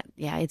imagine that.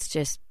 Yeah,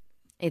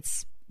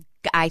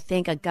 I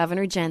think a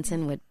Governor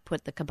Jensen would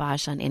put the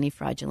kibosh on any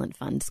fraudulent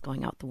funds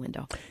going out the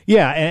window.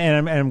 Yeah,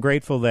 and I'm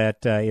grateful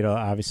that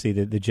obviously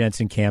the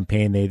Jensen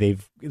campaign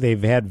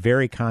they've had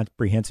very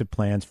comprehensive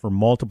plans for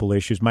multiple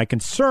issues. My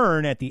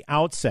concern at the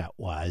outset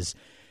was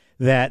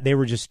that they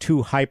were just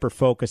too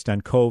hyper-focused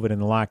on COVID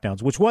and the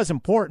lockdowns, which was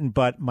important,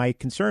 but my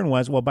concern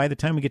was, well, by the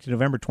time we get to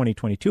November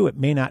 2022, it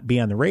may not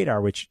be on the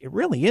radar, which it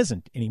really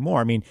isn't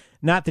anymore. I mean,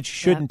 not that you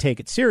shouldn't take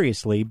it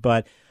seriously,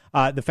 but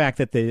the fact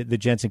that the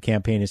Jensen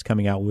campaign is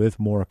coming out with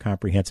more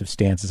comprehensive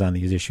stances on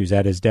these issues,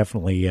 that is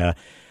definitely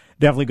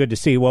good to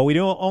see. Well, we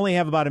do only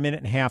have about a minute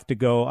and a half to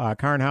go.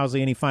 Karen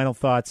Owsley, any final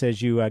thoughts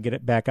as you get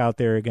it back out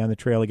there again on the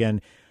trail again?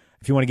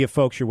 If you want to give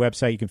folks your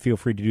website, you can feel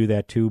free to do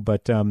that too,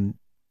 but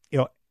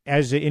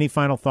as any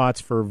final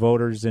thoughts for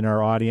voters in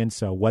our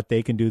audience, what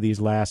they can do these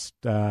last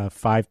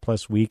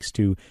 5+ weeks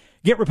to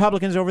get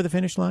Republicans over the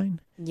finish line?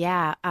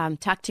 Yeah.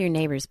 Talk to your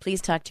neighbors. Please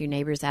talk to your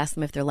neighbors. Ask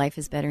them if their life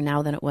is better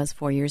now than it was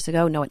 4 years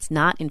ago. No, it's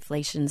not.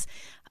 Inflation's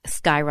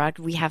skyrocketed.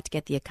 We have to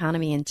get the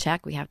economy in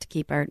check. We have to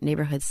keep our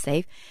neighborhoods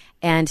safe.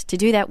 And to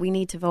do that, we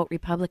need to vote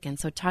Republican.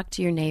 So talk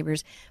to your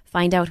neighbors.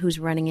 Find out who's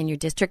running in your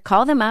district.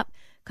 Call them up,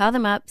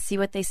 see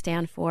what they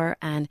stand for,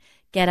 and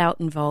get out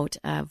and vote.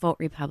 Vote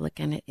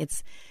Republican.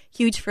 It's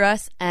huge for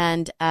us,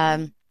 and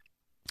I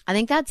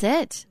think that's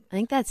it.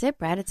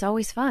 Brad. It's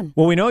always fun.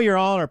 Well, we know you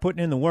all are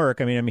putting in the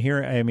work. I mean, I'm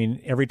here. I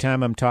mean, every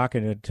time I'm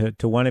talking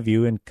to one of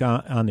you and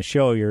on the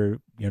show, you're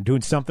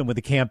doing something with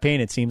the campaign.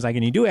 It seems like,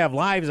 and you do have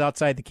lives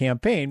outside the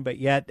campaign, but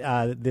yet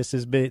this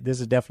is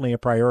definitely a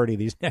priority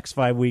these next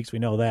 5 weeks. We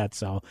know that.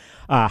 So,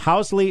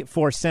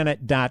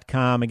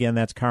 HousleyForSenate.com. Again,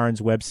 that's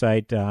Karen's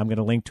website. I'm going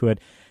to link to it.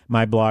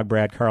 My blog,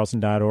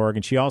 bradcarlson.org.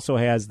 And she also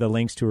has the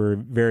links to her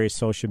various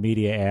social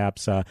media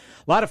apps. A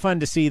lot of fun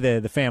to see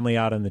the family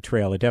out on the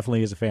trail. It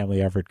definitely is a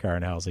family effort,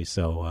 Karen Owsley.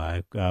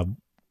 So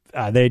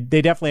they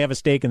definitely have a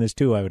stake in this,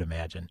 too, I would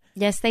imagine.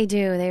 Yes, they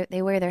do.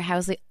 They wear their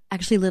Housley.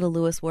 Actually, little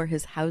Lewis wore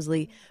his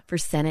Housley for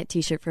Senate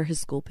T-shirt for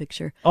his school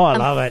picture. Oh, I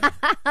love it.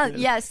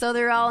 Yeah, so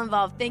they're all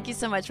involved. Thank you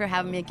so much for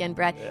having me again,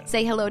 Brad.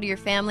 Say hello to your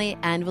family,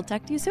 and we'll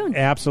talk to you soon.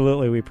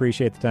 Absolutely. We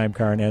appreciate the time,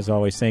 Karen. As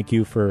always, thank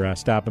you for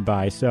stopping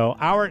by. So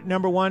hour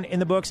number 1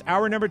 in the books.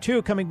 Hour number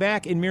 2 coming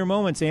back in mere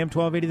moments. AM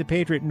 1280 The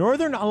Patriot,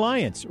 Northern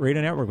Alliance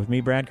Radio Network with me,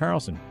 Brad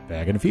Carlson.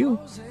 Back in a few.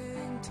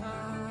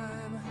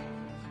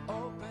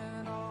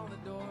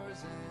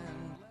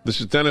 This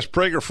is Dennis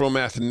Prager from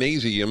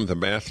Mathnasium, the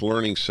Math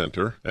Learning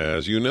Center.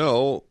 As you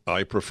know,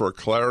 I prefer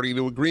clarity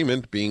to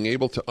agreement. Being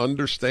able to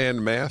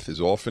understand math is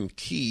often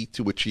key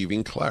to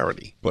achieving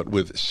clarity. But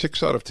with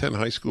 6 out of 10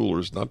 high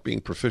schoolers not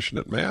being proficient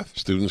at math,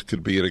 students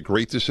could be at a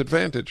great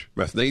disadvantage.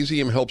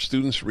 Mathnasium helps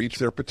students reach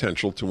their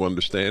potential to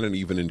understand and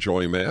even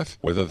enjoy math,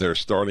 whether they're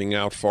starting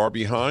out far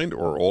behind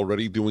or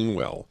already doing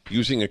well.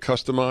 Using a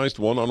customized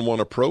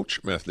one-on-one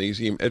approach,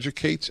 Mathnasium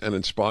educates and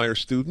inspires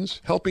students,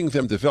 helping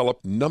them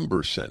develop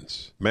number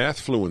sense,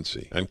 math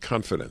fluency, and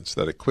confidence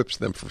that equips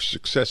them for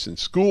success in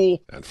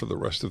school and for the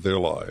rest of their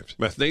lives.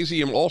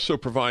 Mathnasium also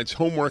provides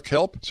homework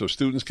help so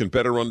students can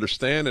better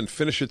understand and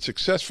finish it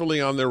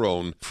successfully on their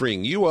own,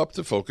 freeing you up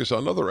to focus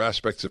on other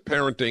aspects of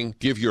parenting.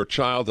 Give your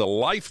child a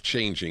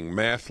life-changing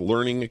math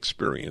learning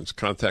experience.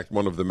 Contact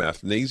one of the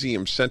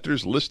Mathnasium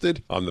centers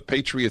listed on the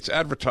Patriots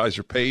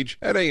advertiser page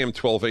at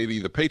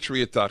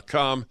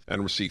am1280thepatriot.com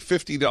and receive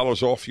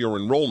 $50 off your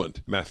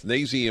enrollment.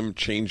 Mathnasium,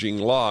 changing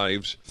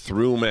lives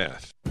through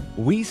math.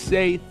 We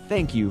say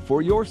thank you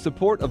for your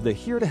support of the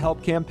Here to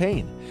Help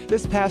campaign.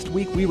 This past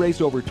week, we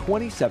raised over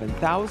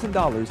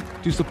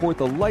 $27,000 to support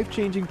the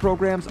life-changing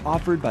programs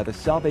offered by the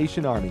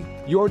Salvation Army.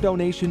 Your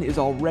donation is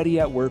already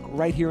at work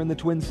right here in the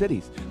Twin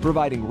Cities,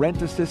 providing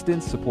rent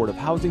assistance, supportive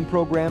housing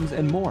programs,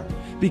 and more.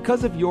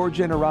 Because of your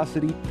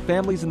generosity,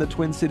 families in the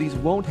Twin Cities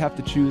won't have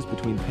to choose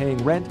between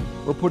paying rent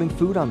or putting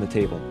food on the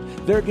table.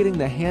 They're getting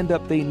the hand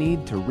up they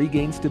need to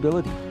regain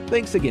stability.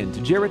 Thanks again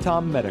to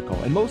Geritom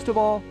Medical, and most of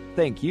all,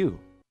 thank you.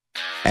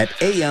 At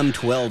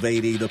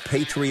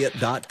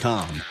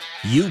AM1280thepatriot.com,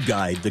 you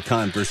guide the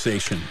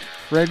conversation.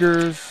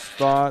 Prager's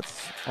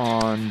thoughts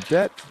on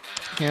debt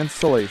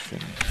cancellation.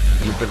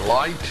 You've been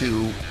lied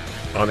to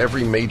on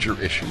every major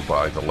issue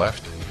by the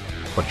left,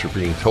 but you're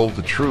being told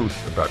the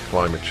truth about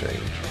climate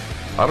change.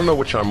 I don't know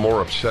which I'm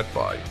more upset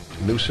by.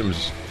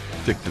 Newsom's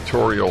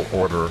dictatorial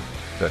order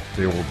that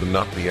there will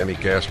not be any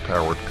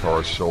gas-powered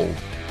cars sold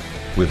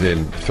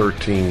within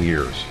 13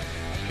 years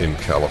in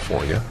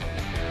California,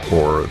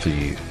 or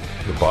the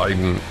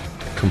Biden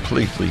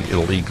completely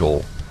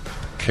illegal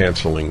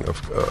canceling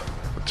of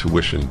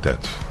tuition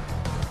debts.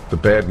 The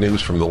bad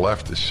news from the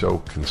left is so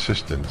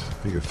consistent.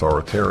 The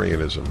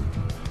authoritarianism,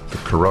 the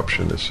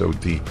corruption is so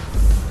deep.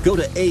 Go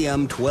to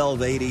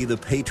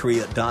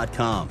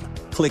AM1280thepatriot.com,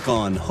 click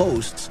on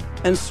Hosts,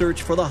 and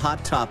search for the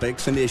hot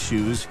topics and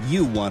issues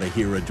you want to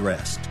hear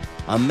addressed.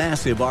 A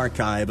massive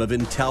archive of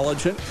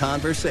intelligent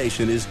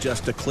conversation is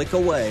just a click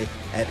away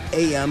at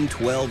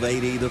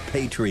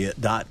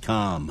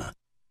AM1280thepatriot.com.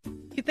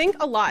 You think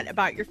a lot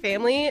about your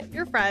family,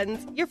 your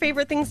friends, your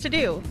favorite things to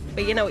do.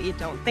 But you know what you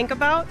don't think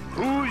about?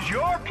 Who's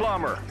your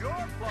plumber?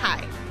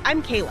 Hi,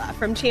 I'm Kayla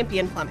from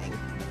Champion Plumbing.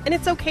 And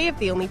it's okay if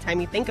the only time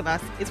you think of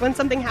us is when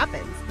something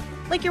happens,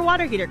 like your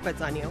water heater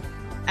quits on you.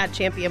 At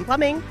Champion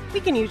Plumbing,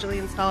 we can usually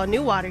install a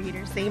new water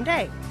heater same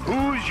day.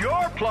 Who's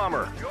your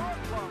plumber?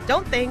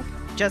 Don't think,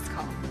 just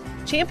call.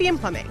 Champion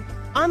Plumbing,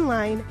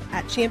 online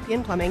at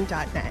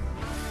championplumbing.net.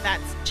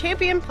 That's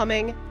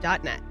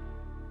championplumbing.net.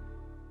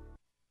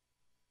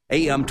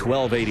 AM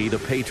 1280 The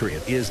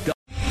Patriot is...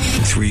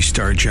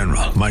 3-star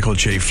General Michael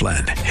J.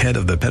 Flynn, head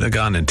of the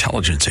Pentagon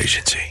Intelligence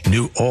Agency,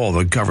 knew all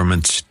the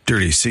government's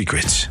dirty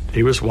secrets.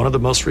 He was one of the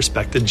most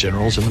respected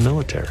generals in the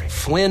military.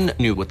 Flynn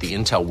knew what the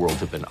intel world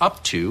had been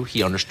up to.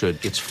 He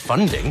understood its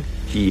funding.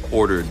 He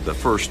ordered the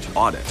first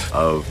audit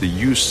of the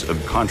use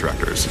of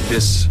contractors.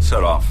 This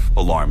set off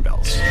alarm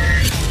bells.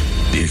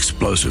 The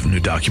explosive new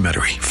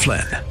documentary,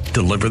 Flynn,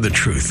 Deliver the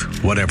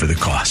Truth, Whatever the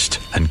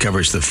Cost,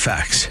 uncovers the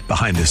facts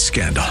behind this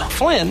scandal.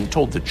 Flynn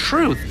told the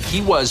truth.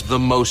 He was the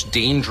most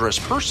dangerous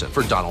person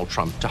for Donald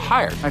Trump to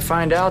hire. I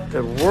find out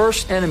the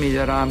worst enemy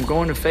that I'm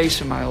going to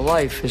face in my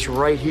life is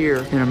right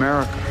here in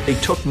America. They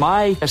took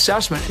my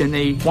assessment and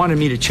they wanted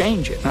me to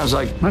change it. And I was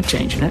like, I'm not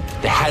changing it.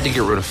 They had to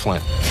get rid of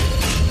Flynn.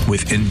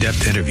 With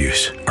in-depth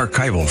interviews,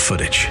 archival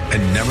footage,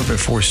 and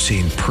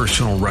never-before-seen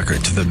personal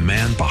records of the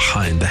man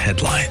behind the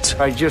headlines.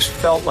 I just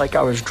felt like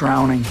I was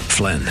drowning.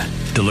 Flynn,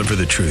 Deliver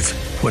the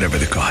Truth, Whatever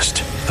the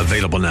Cost.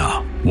 Available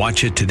now.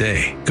 Watch it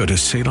today. Go to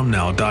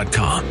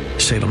salemnow.com.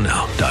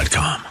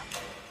 salemnow.com.